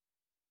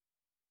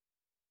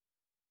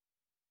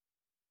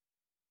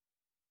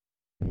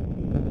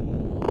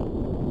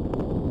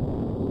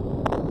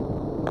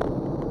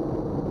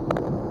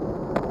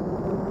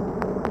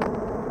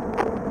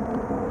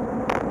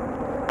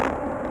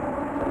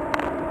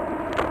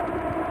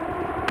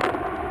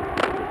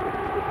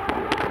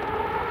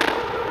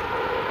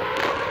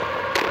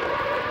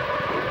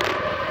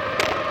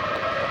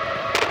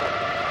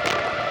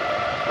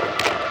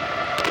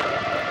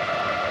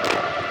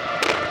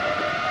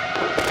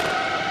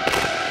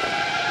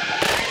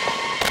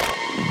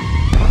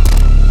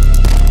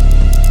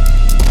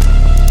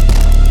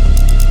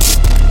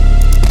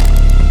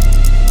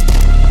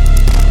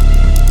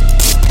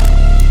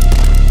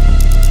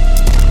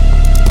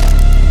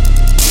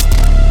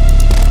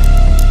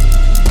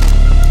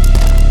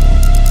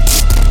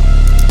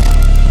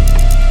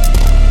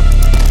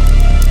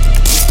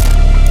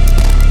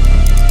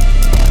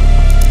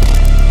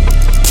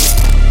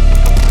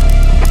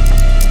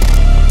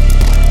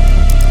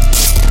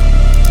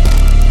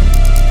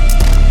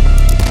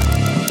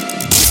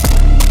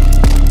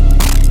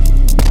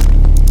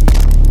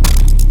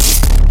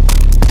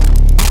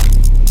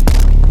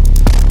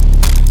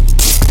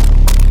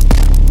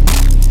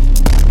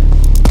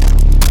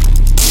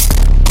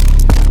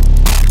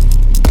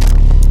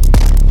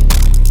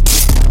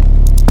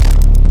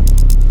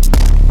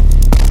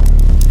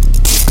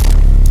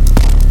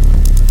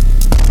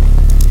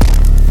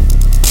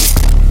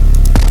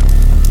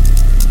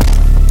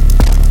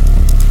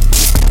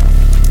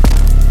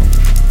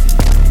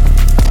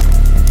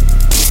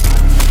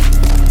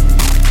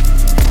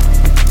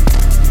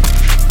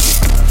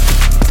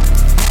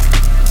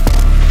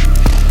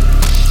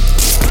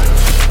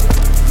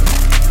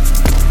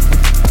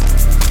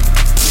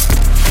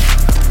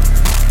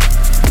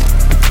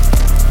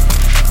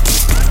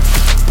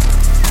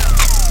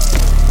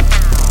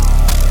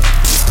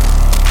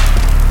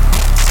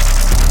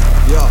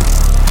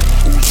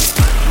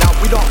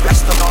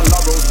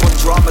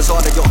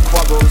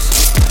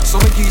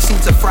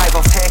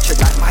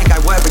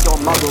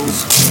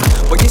bills.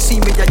 But you see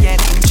me, I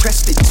ain't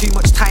interested. Too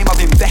much time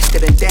I've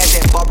invested and dares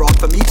ain't borrowed.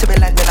 For me to be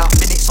lending out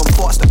minutes on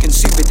thoughts that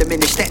consume with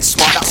diminished. That's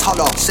smart, that's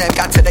hollow. Same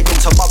guy today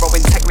and tomorrow.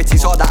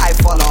 Integrity's all that I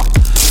follow.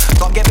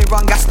 Don't get me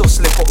wrong, I still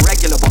slip up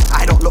regular, but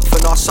I don't look for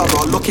no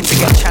sorrow. Looking to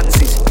get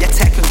chances, yeah,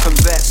 tech and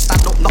convert.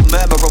 Stand up, not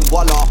murmur and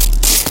wallow.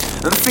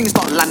 And things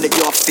don't land at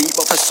your feet,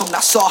 but for some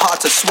that's so hard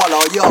to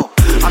swallow. Yo,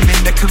 I'm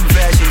in the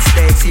conversion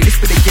state. See, this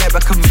for the year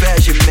of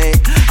conversion, mate.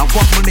 I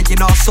want money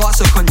in all sorts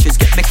of countries.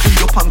 Get me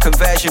clued up on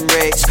conversion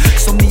rates.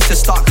 Some need to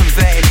start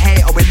converting. Hey,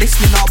 are we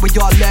listening? Are we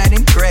all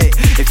learning? Great.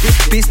 If it's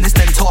business,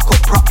 then talk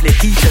up properly.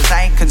 Heaters,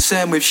 I ain't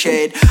concerned with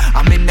shade.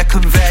 I'm in the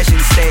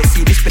conversion state.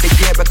 See, this for the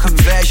year of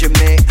conversion,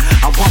 mate.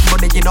 I want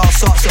money in all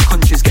sorts of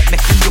countries. Get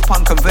me clued up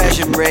on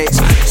conversion rates.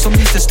 Some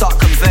need to start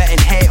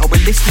converting. Hey, are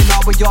we listening?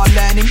 Are we all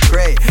learning?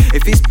 Great.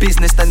 If it's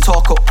business, then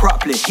talk up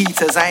properly.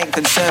 Heaters, I ain't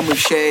concerned with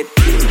shade.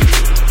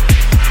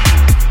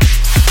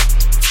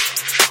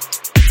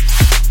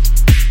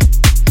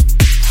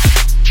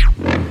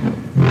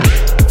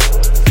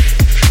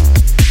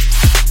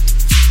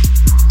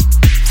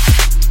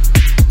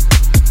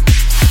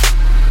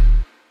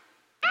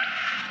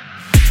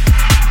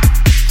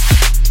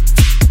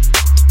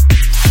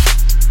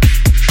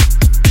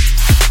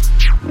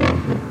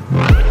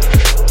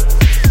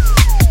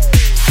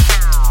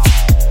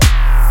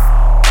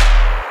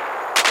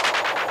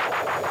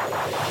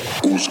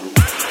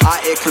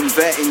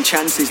 Converting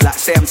chances like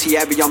say I'm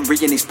Thierry Henry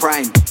in his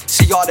prime.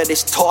 See all of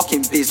this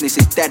talking business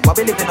is dead while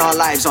we living our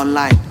lives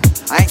online.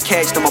 I ain't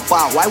caged them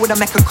about. Why would I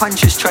make a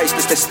conscious choice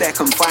just to stay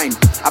confined?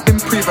 I've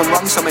been proven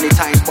wrong so many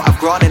times, but I've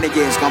grown in the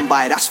years gone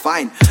by, that's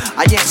fine.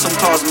 I ain't some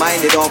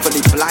close-minded,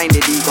 overly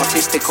blinded,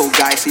 egotistical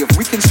guy. See, if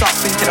we can start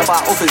thinking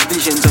about others'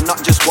 visions and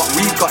not just what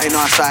we've got in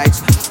our sides,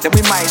 then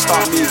we might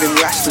start moving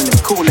rationally.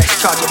 Cool, let's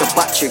charge up the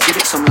battery, give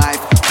it some life.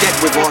 Dead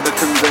with all the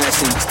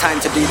conversing, it's time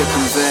to do the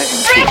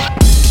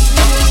converting.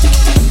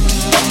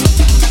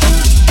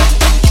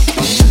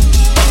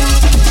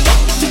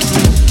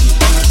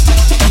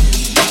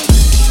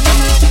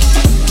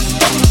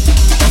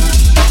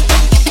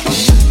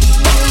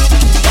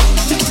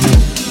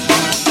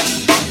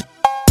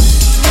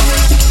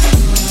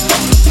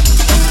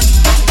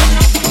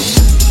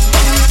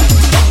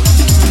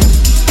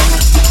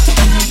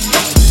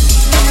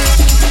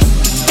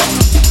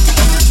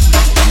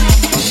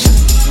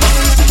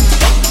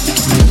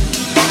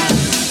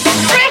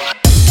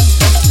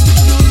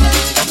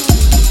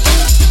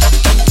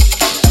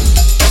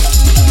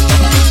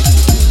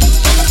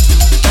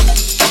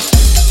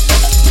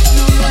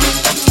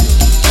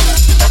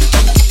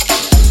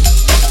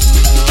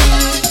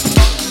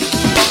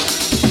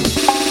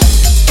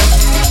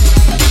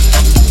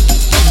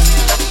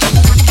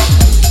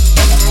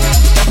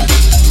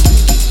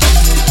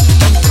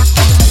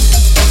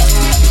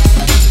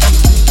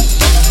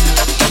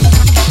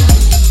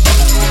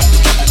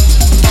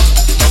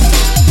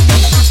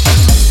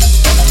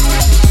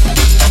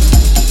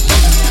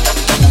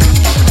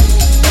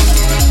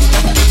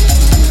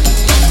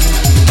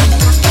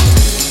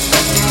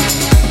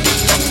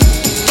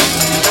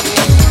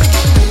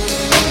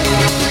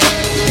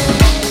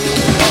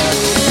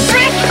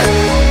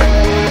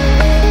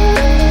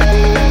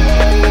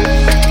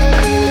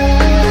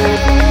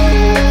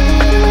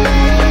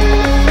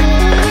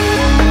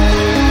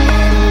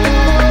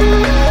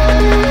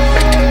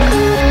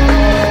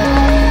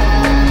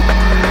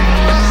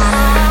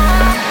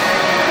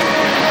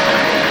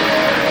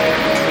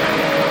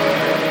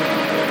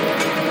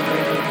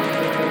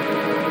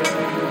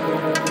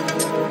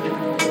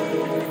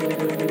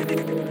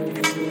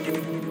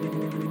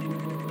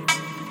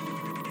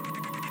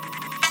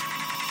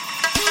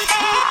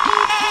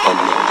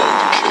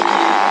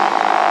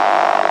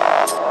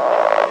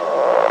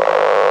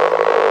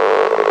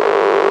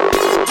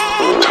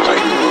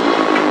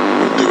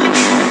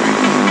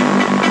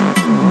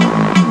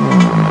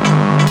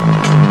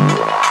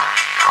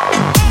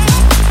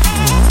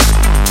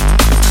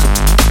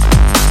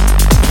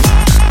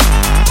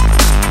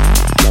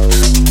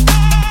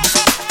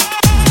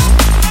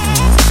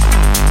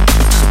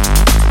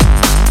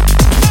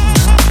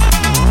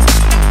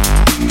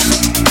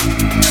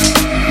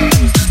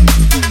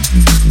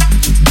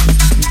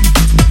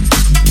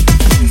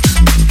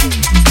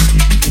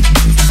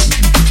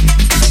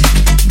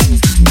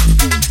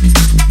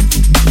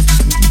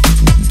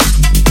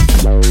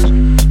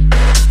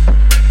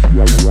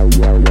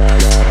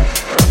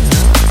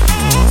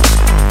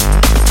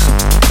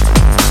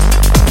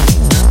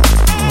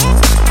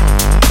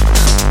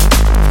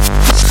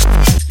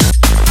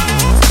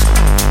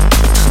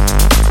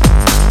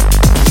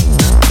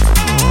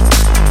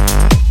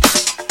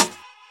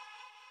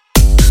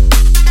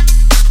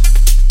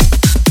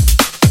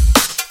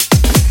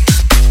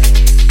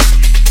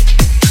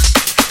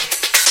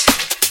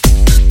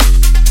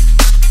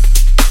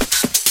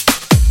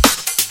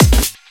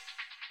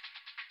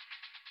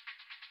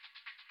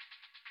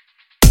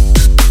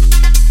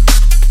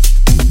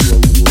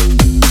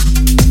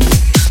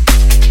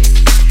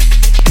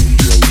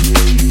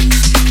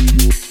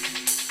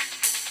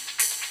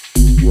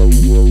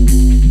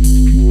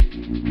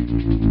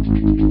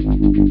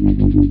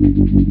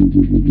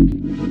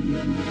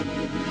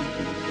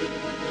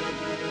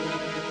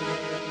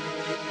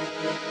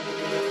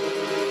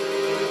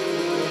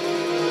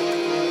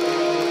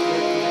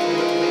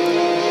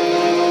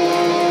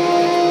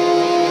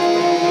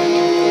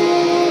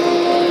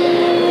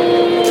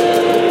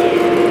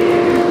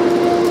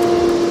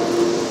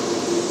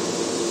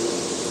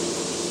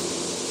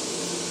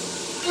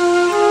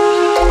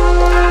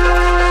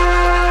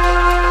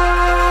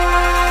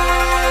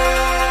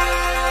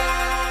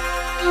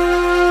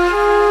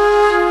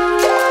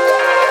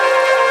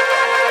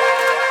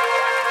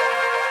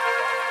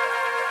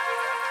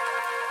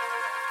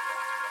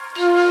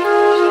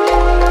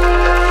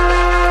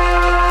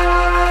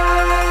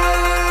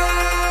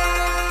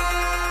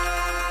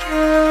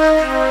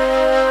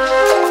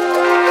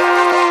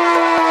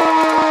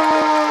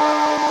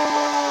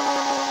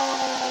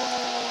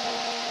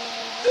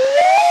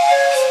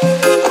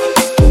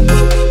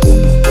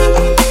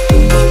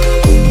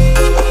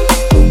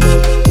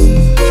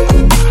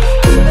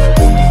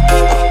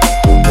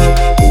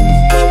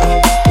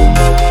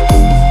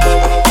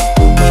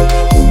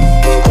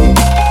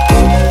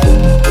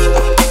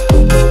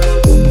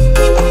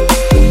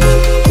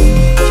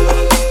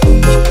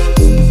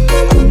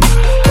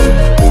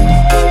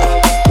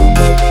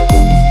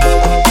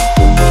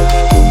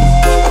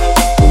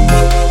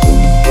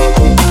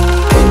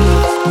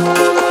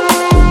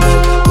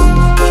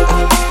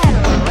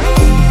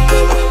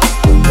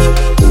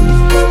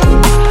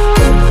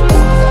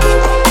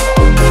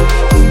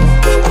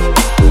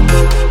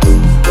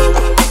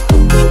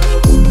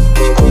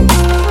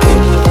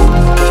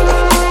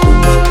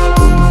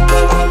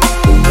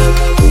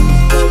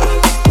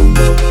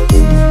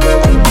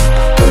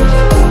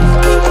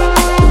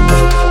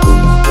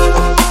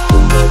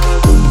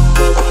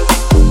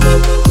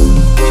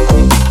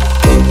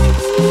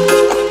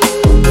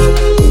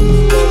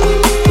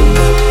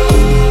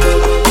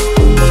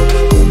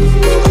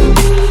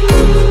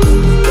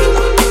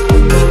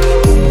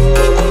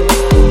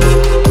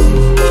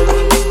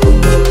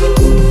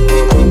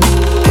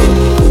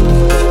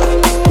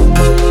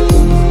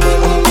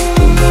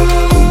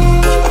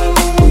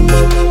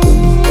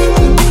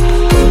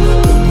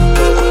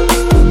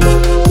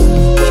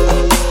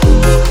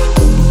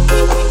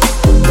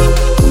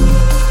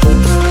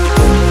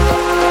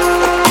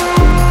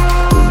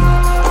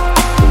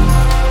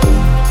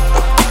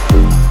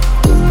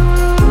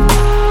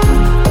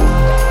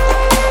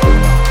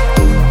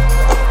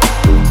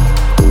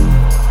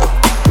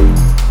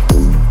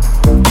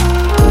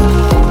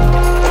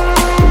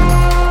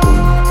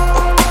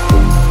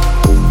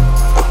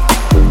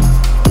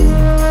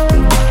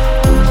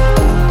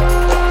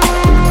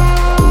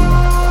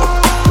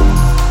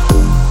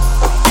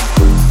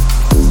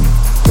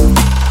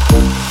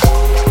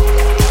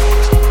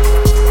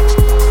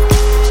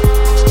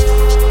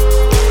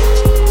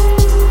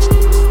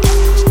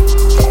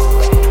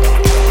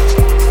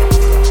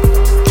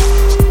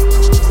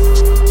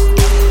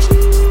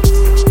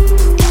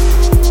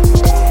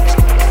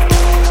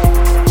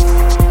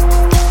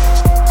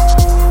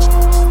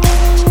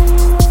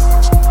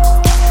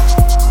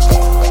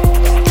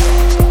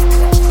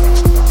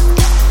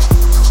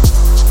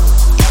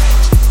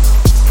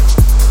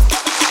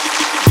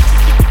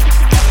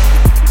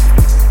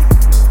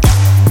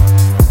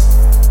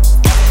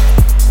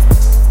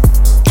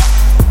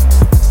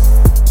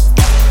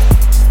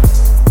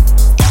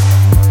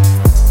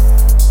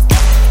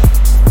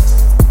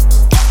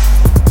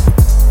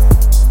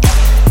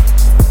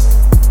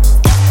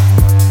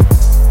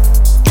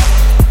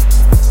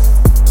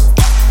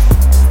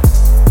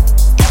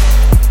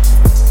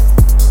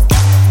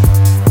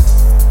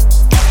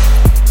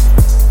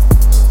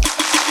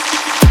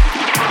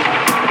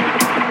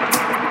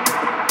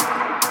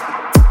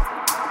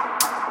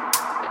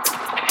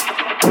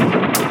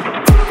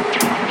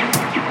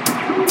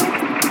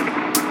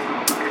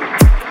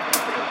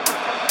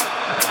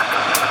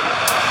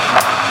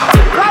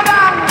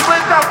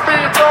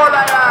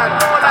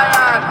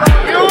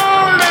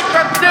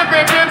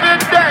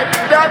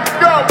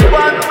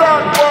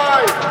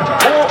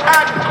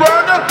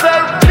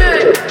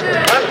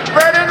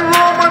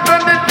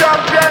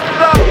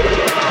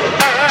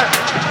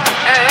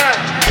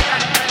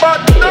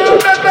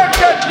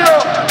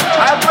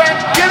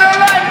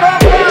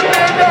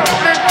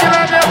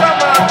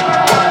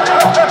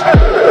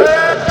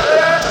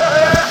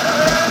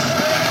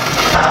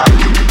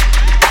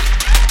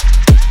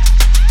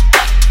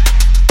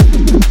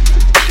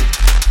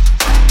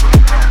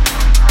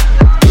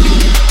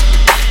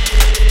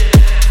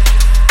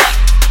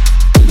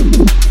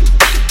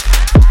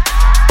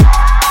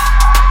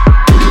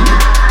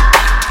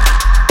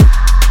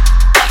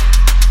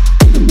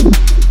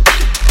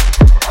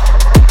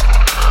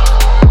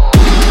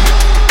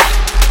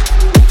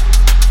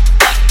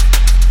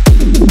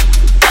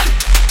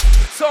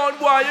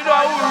 you know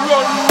how we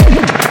run.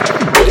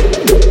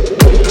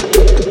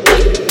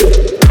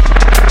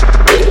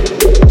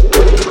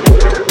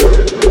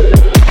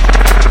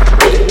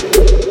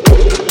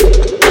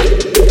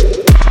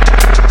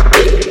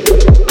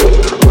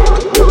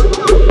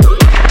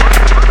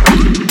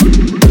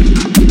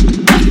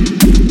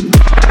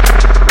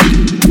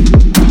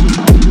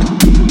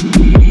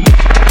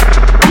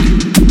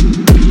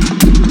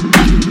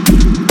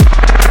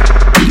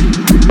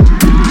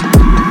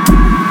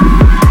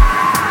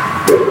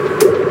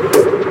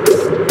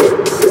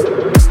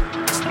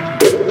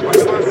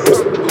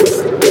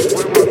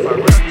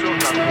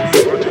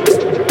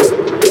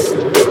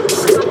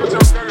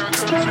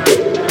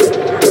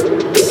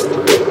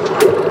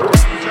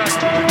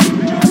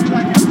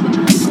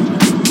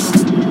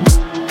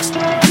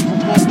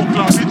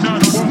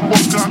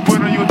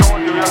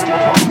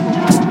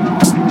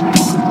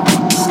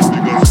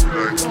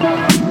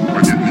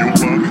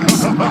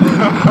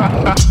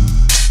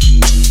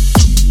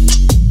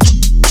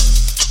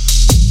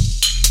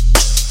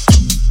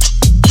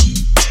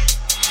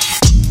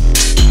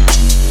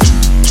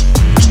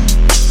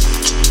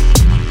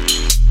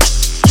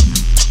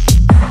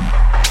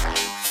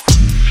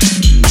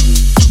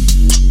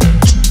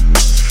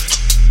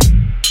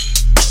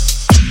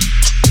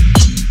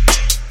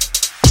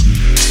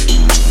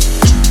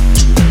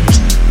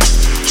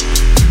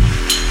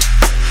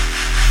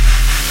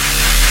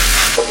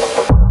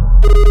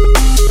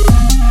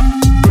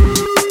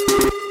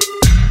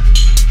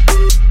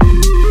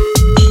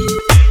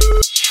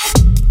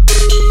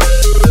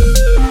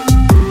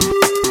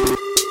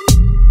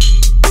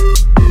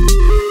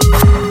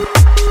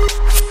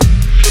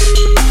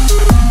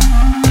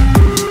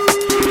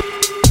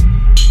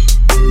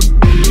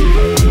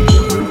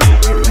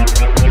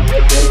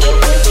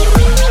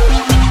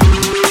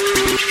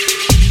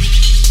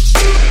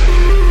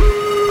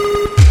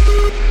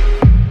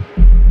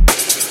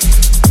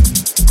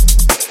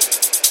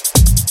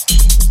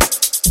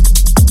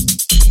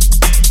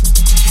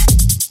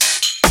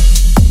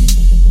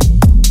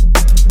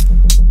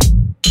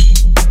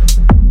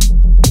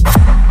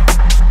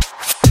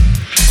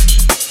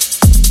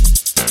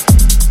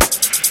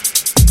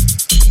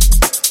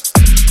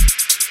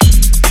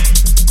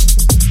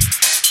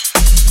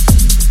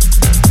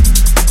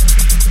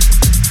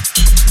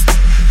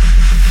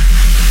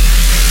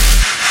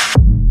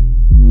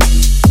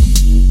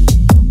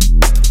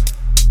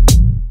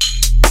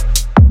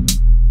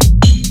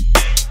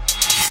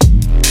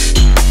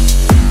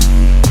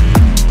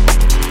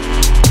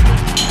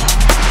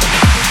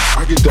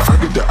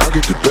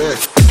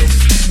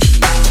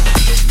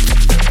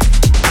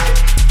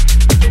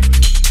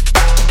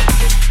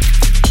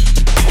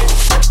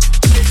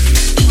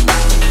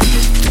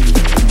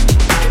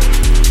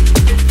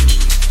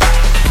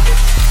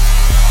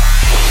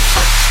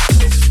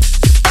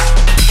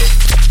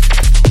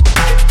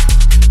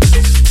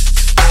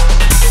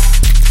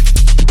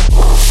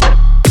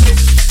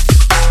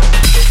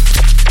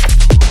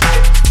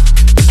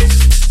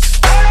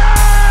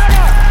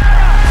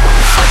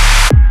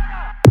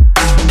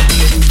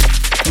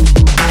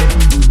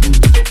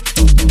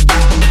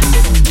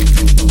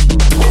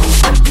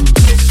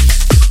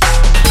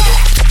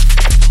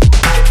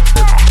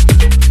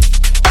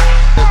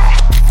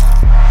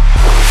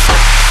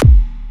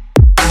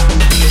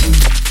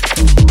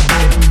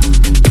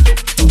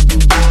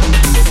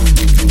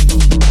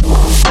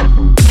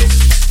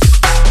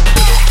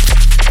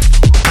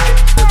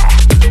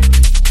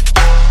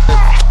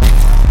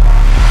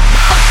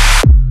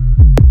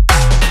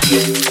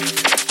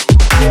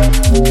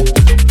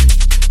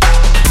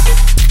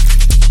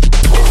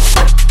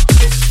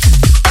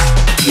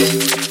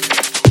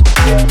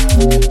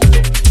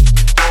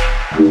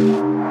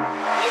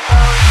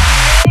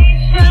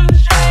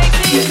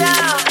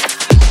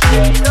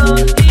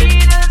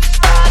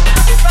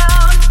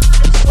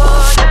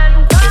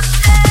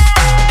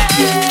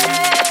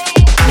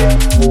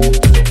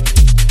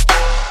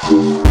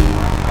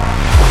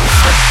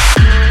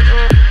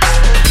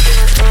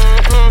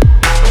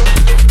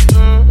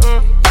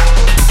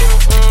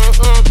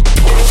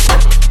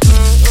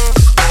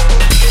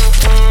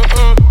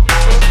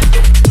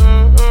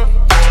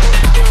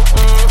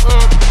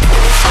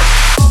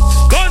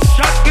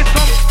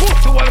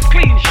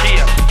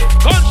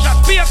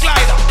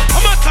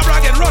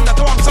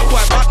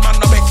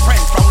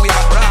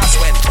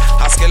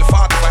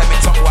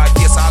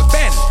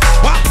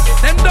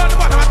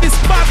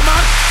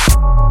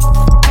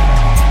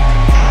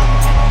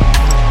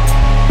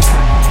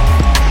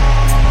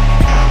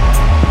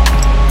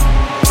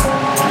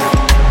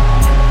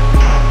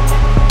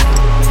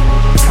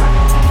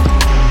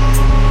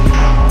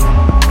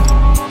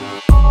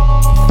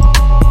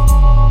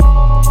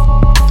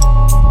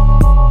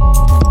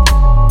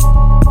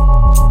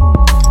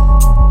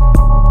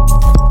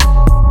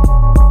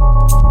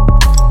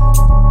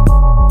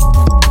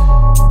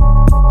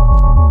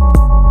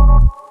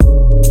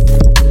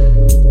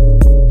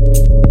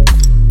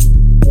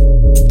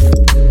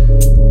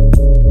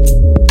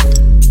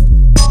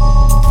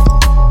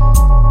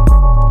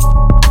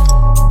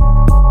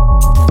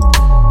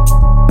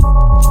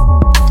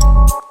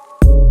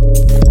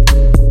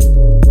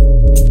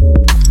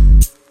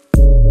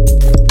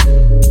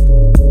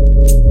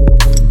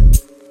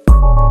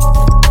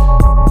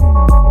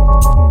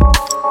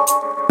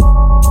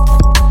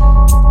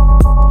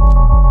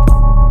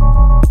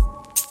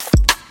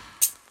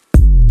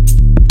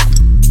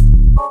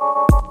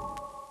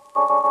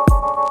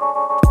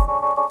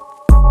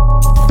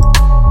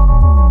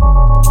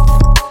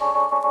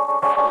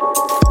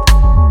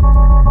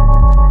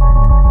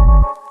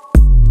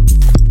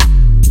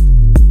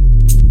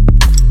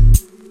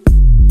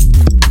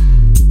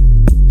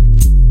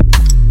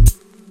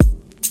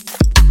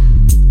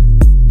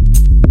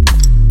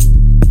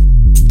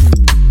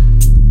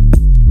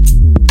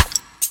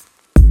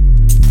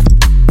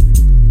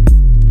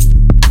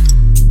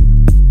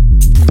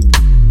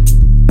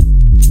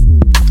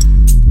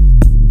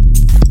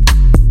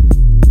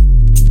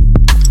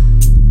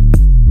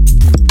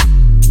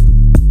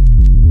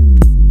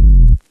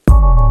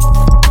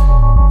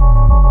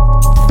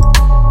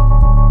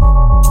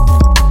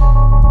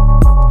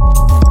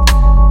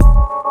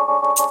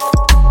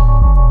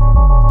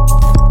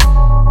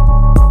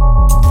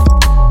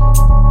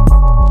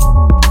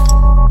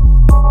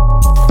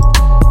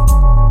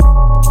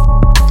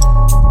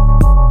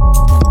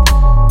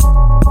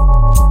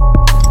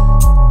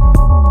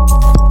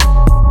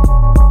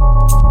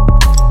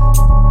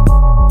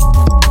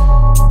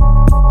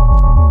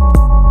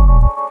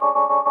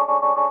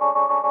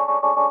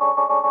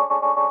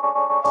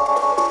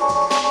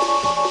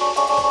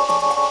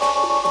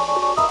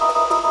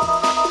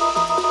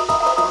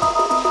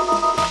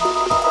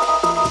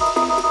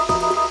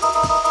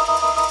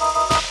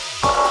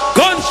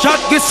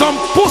 Get some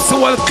pussy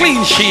well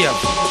clean shave.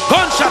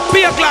 Gunshot,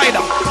 be a glider.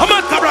 I'm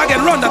not cabra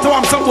again, run that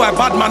one. Some boy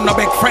bad man, no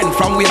big friend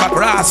from way back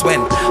Ras when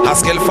I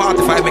scale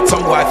 45 make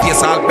some boy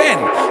face all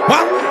bend.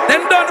 What?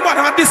 Then done what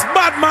have this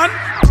bad man?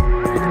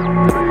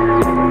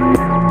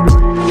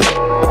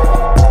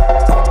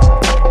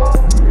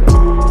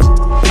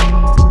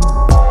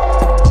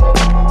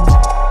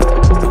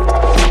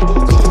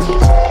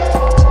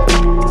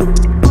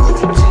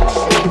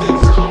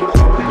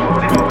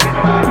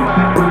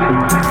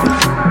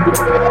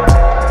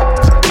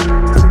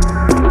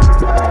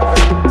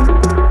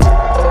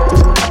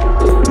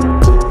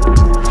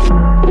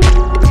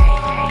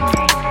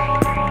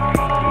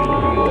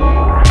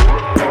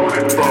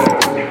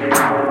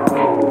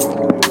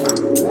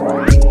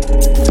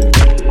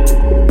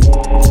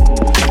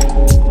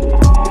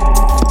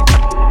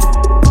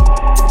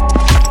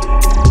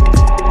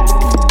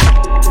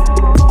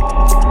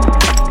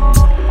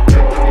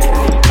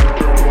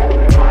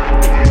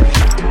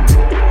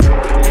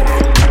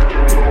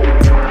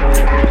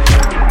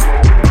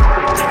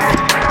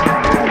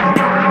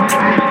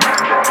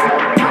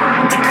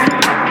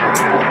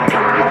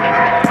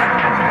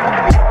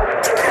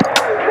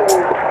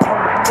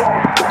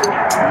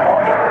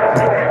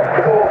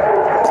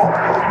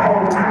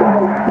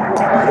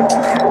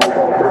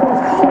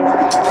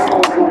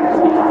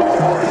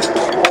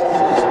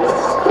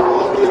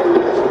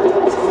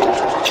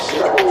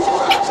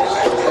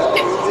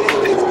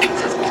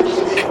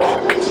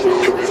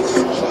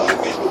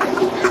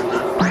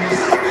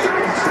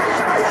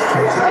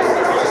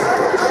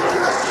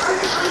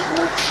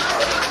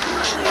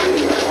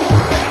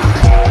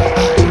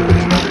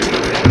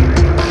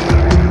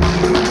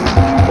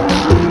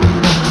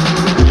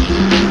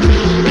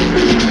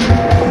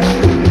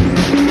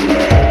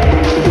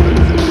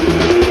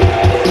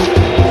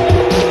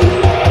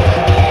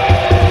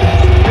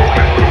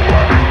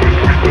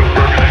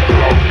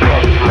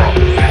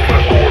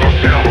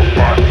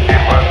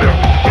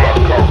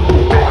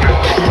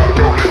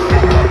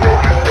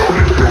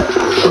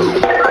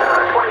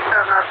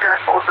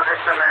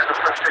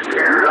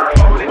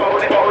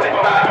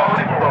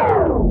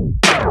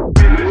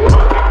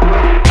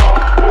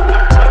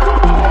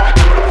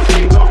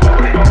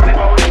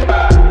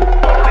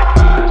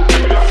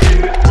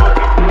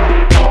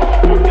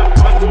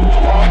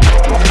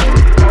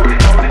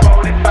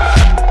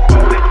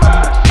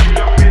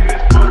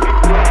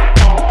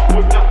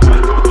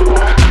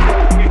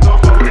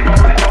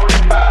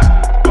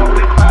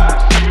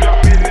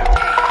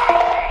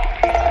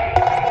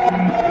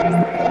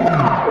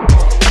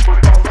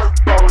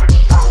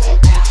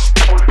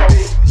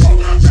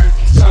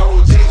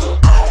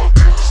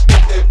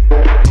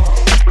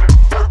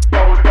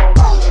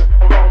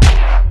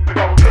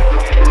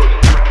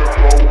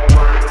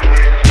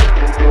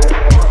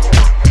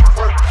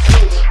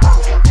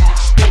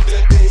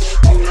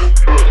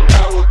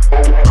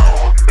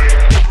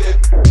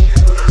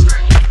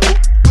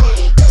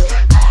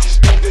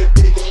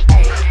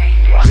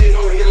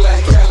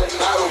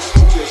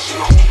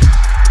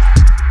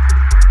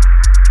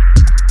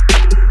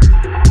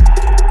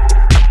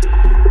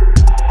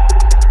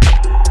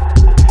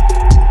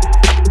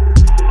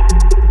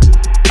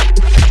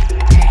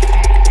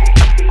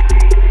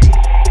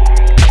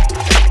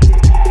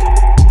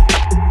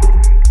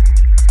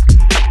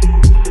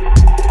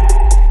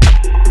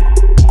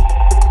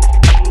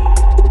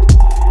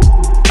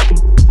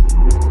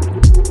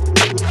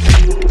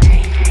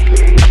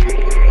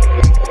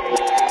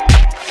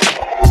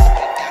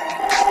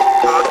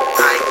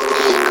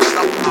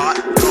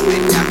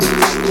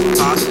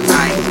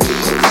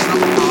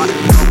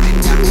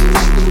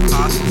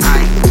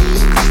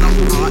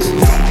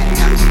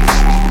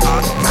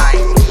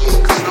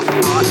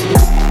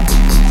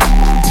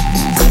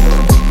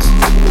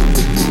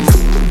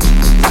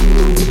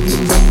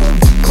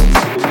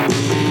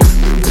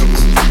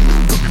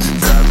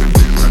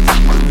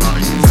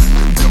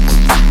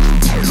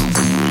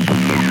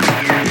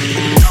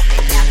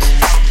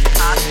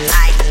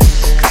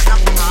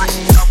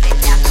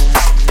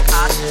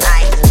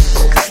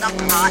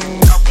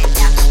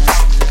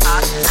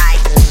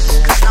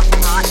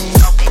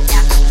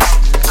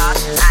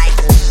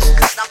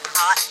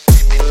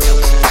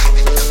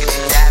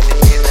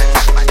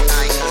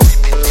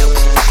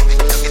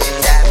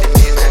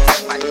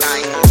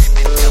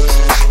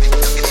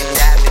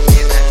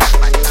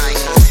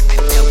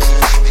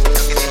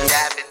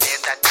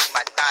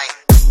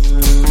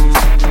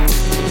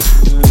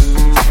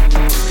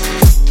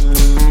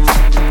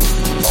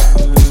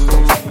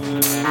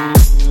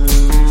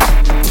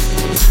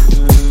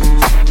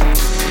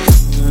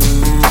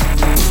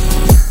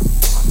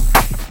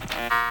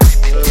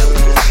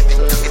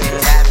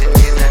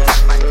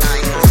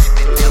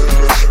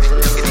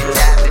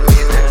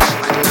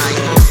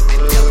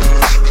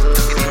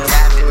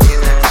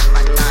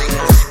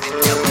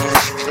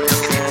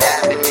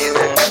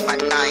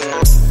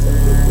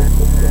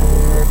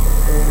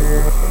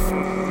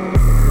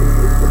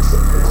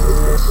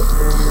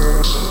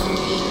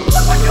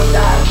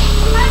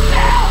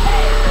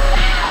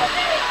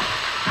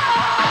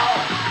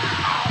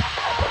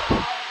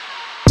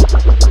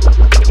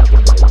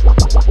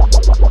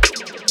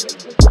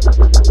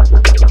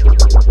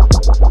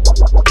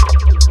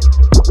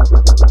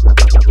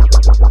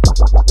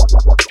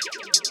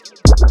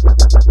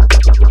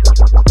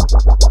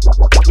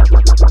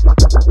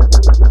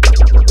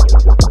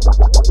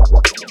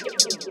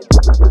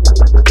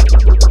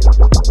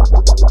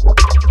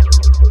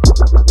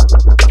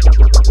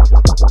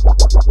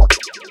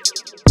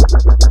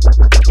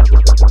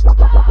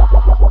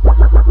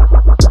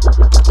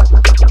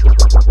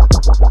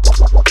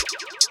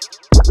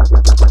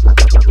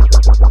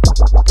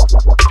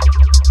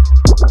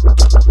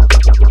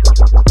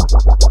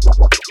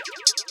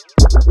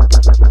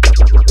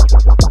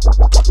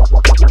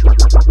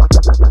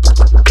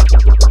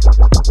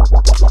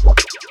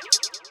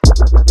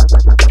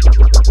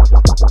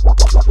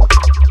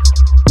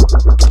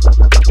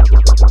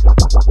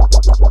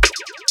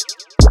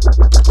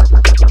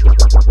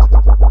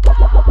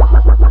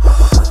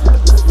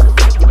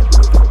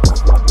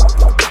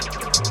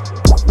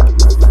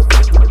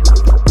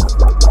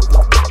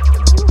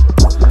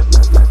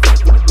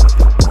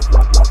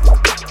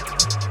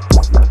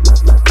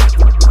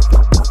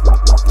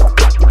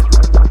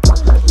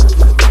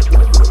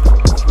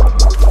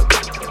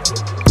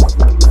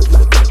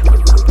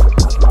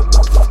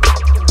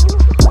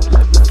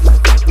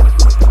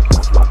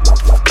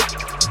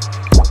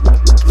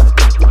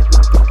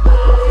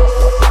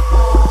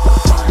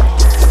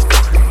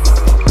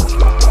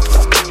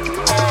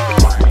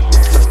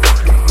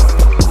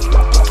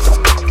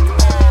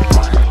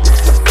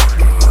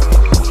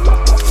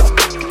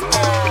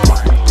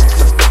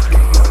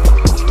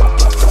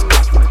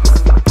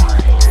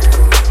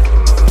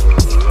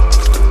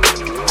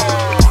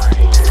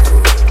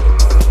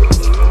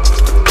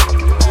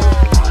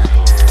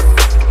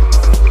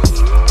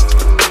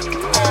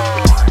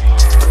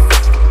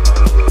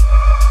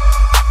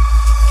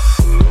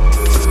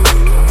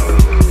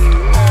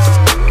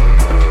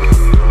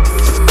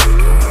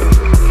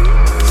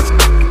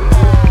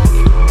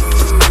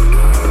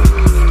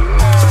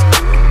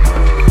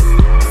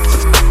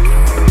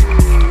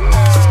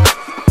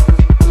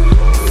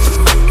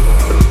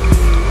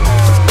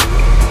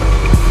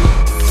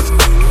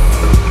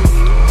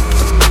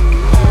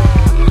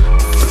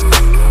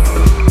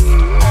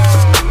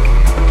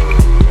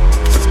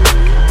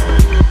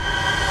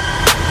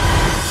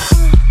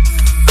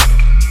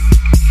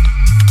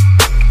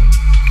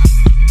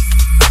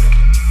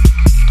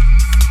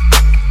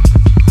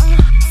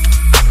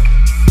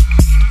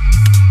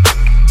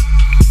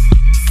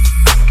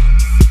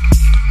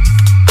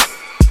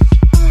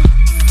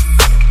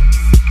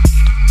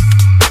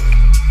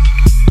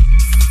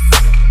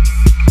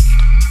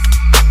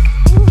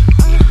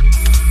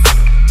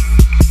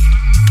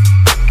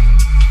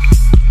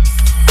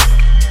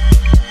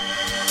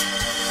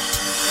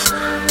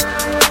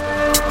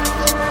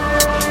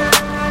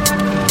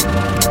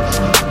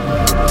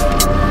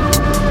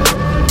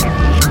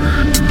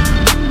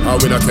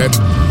 take,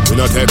 we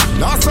no take,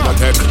 no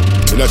take,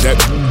 we no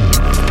take.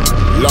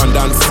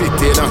 London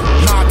City,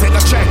 nah take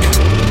a check.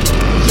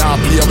 Nah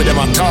play with them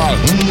at all.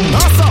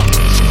 Nah sir,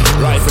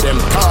 right for them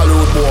tall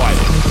old boy.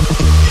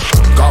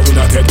 Cause we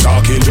not take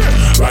talking.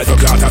 Right for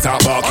class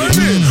start barking.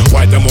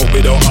 Wipe them up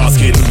without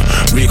asking.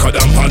 We cut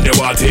them on the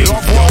water.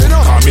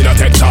 Cause me not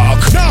take talk.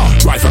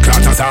 Right for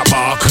class start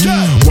bark.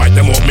 Wipe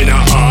them up me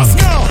not ask.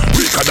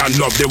 We cut and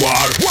love the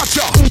war. Watch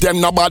out.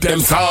 Them not bad, them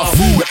soft.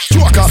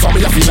 Joker so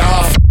me a feel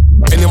off.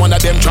 Any one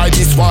of them try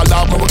this fall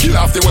off, I will kill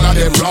off the one of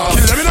them rough.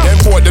 Them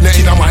boy, them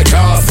in my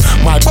class.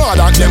 My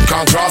border, them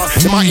can't cross.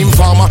 Them a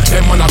informer,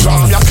 them on a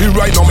cross. Me a kill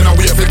right now, me not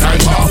wait for time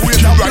pass.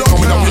 Kill right now,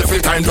 me not wait for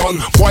time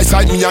done. Boy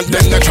side me and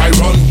them they try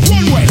run.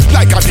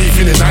 Like a thief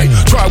in the night.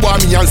 Try war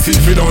me and see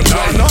if you don't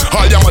die.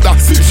 All your mother,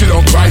 see if she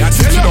don't cry.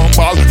 See if she don't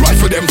fall, right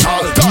for them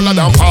tall. Taller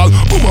than Paul,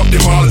 boom up the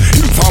mall.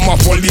 Informer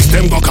police,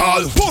 them go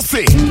call.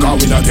 Pussy, cause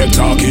we not take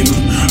talking.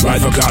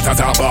 Right for class,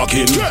 start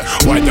barking.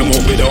 Wipe them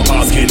up without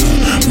asking.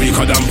 We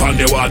cut them on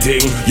the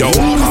wating. Yo,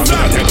 cause we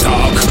not take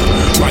talk.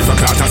 Right for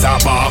class,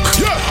 start bark.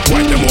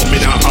 Wipe them up, me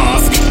not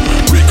ask.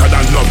 Weaker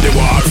than love the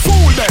war.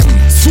 Fool them,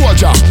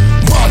 soldier,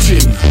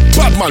 marching.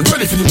 Bad man,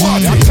 ready for the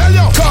party.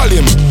 Call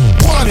him,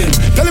 warn him.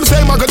 Tell him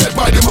say I'm gonna dead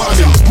by the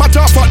morning. Match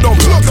off at them,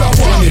 blood clot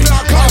warning.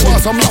 I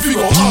was some laughing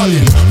or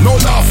hauling. No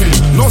laughing,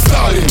 no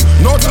stalling,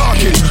 no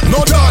talking, no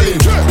darling.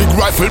 Big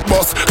rifle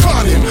boss,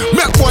 call him.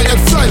 Make boy head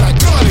fly like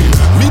darling.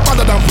 Me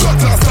better than blood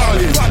clot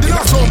stalling. In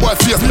a some boy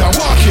face me a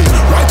walking.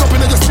 Right up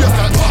in your space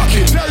like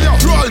walking.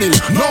 Rolling,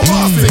 no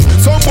masking.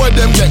 Some boy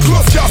them get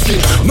close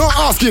casking. No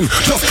asking,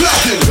 just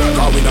clapping.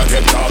 Cause we not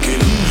get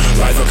talking.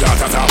 Right for class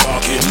start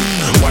barking.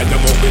 Wipe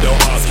them up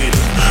without asking.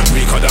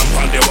 We cut them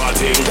on the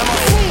wating.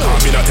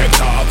 Cause we not take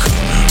talk.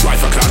 Right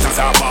for class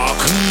start bark.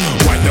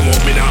 Wipe them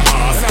up me not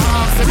ask.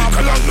 We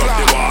cut them love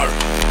the war.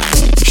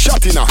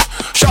 Shatina,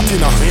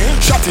 shatina,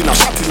 shatina,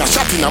 shatina,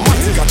 shatina.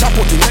 Matinga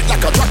chapoti neck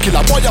like a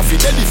Dracula. Boy a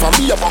fideli for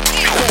me about.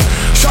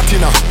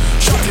 Shatina,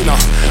 shatina,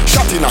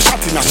 shatina,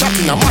 shatina,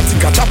 shatina.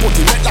 Matinga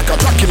chapoti neck like a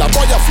Dracula.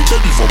 Boy a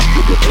fideli for me.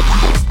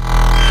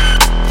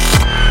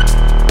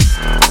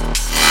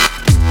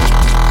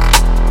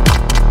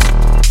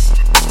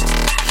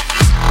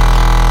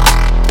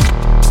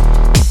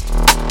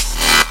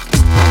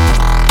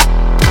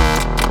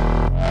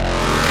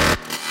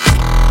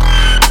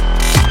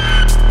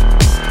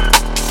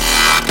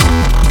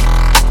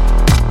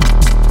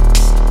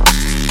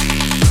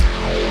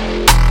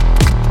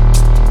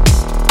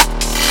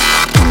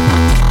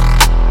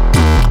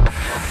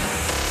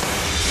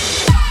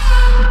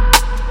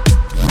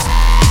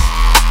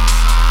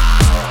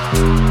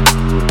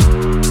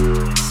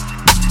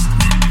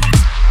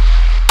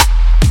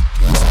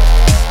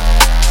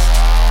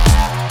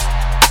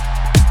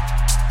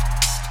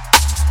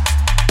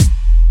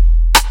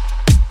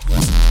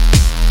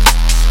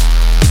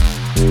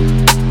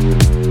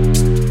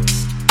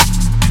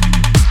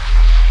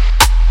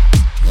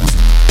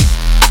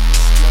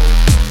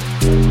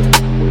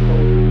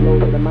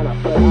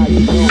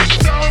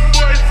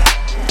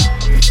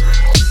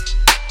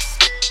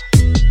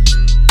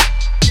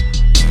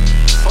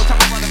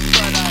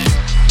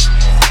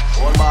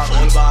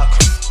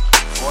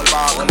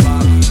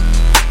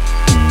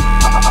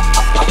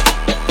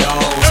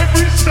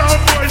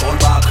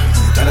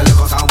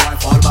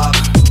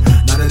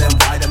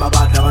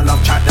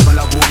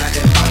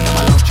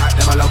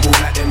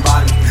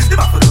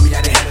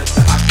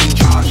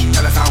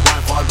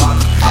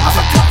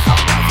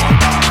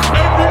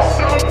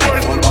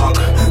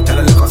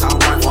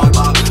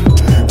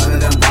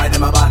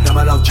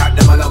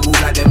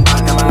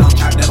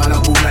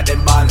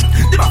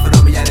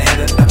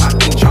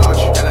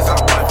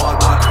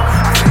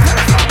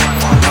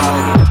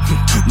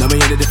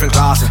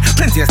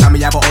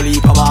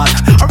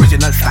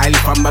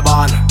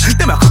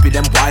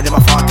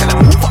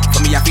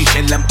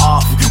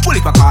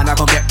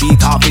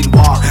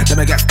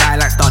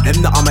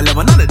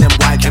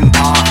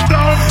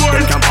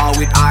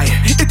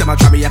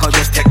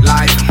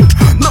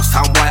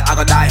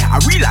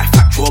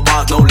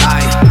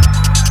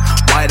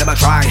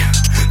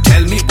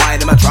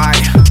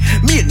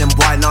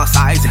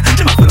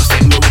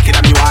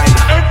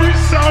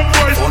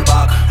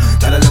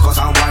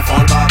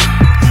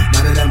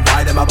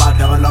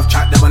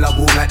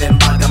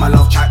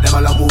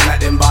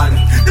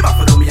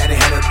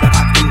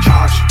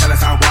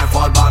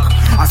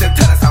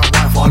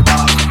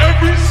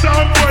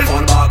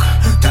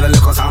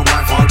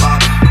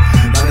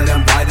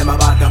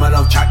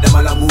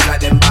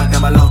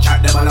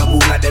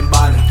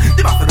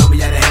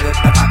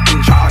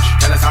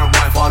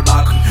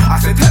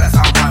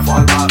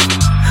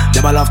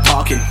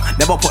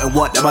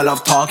 Them I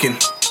love talking.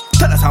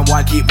 Tell us how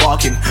I keep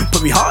walking.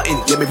 Put me heart in,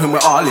 yeah me put me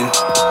all in.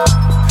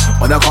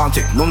 When I can't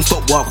take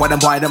non-stop work, why them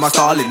why them are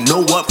stalling.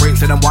 No work breaks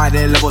to them why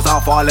their levels are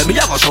falling. Me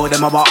I gotta show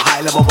them about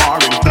high level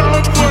barring.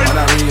 On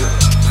a real,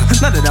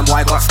 none of them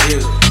why got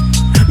skill.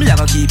 Me I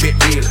gotta keep it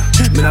real.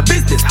 Me in a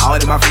business, how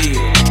them I feel.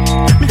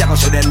 Me I gotta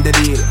show them the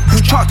deal.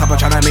 Short up and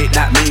tryna make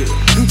that meal.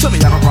 Tell me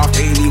I'm a rough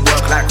daily,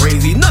 work like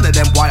crazy. None of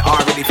them white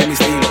are ready for me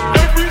steal.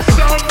 Every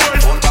sound boy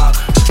Fall back,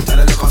 tell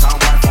the little sound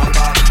white fall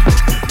back.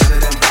 None of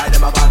them buy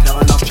them a bag, them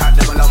a love chat,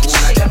 them a love move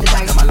like them.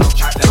 Them a love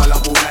chat, them a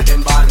love move like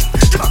them band.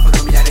 The back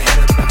for me at the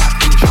head of the back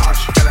in charge.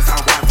 Tell the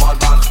sound white fall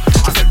back.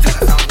 I said tell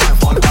the sound white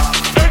fall back.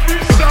 Every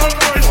sound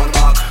boy Fall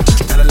back,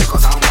 tell the little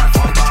sound white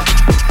fall back.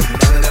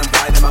 None of them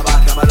buy them a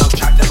bag, them a love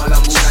chat, them a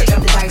love move like them.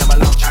 Them a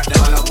love chat,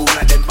 them a love move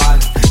like them band.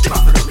 The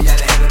back for me at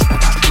the head of the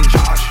back in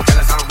charge. Tell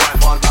the sound white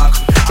fall back.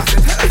 I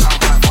said tell the sound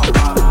white fall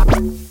back.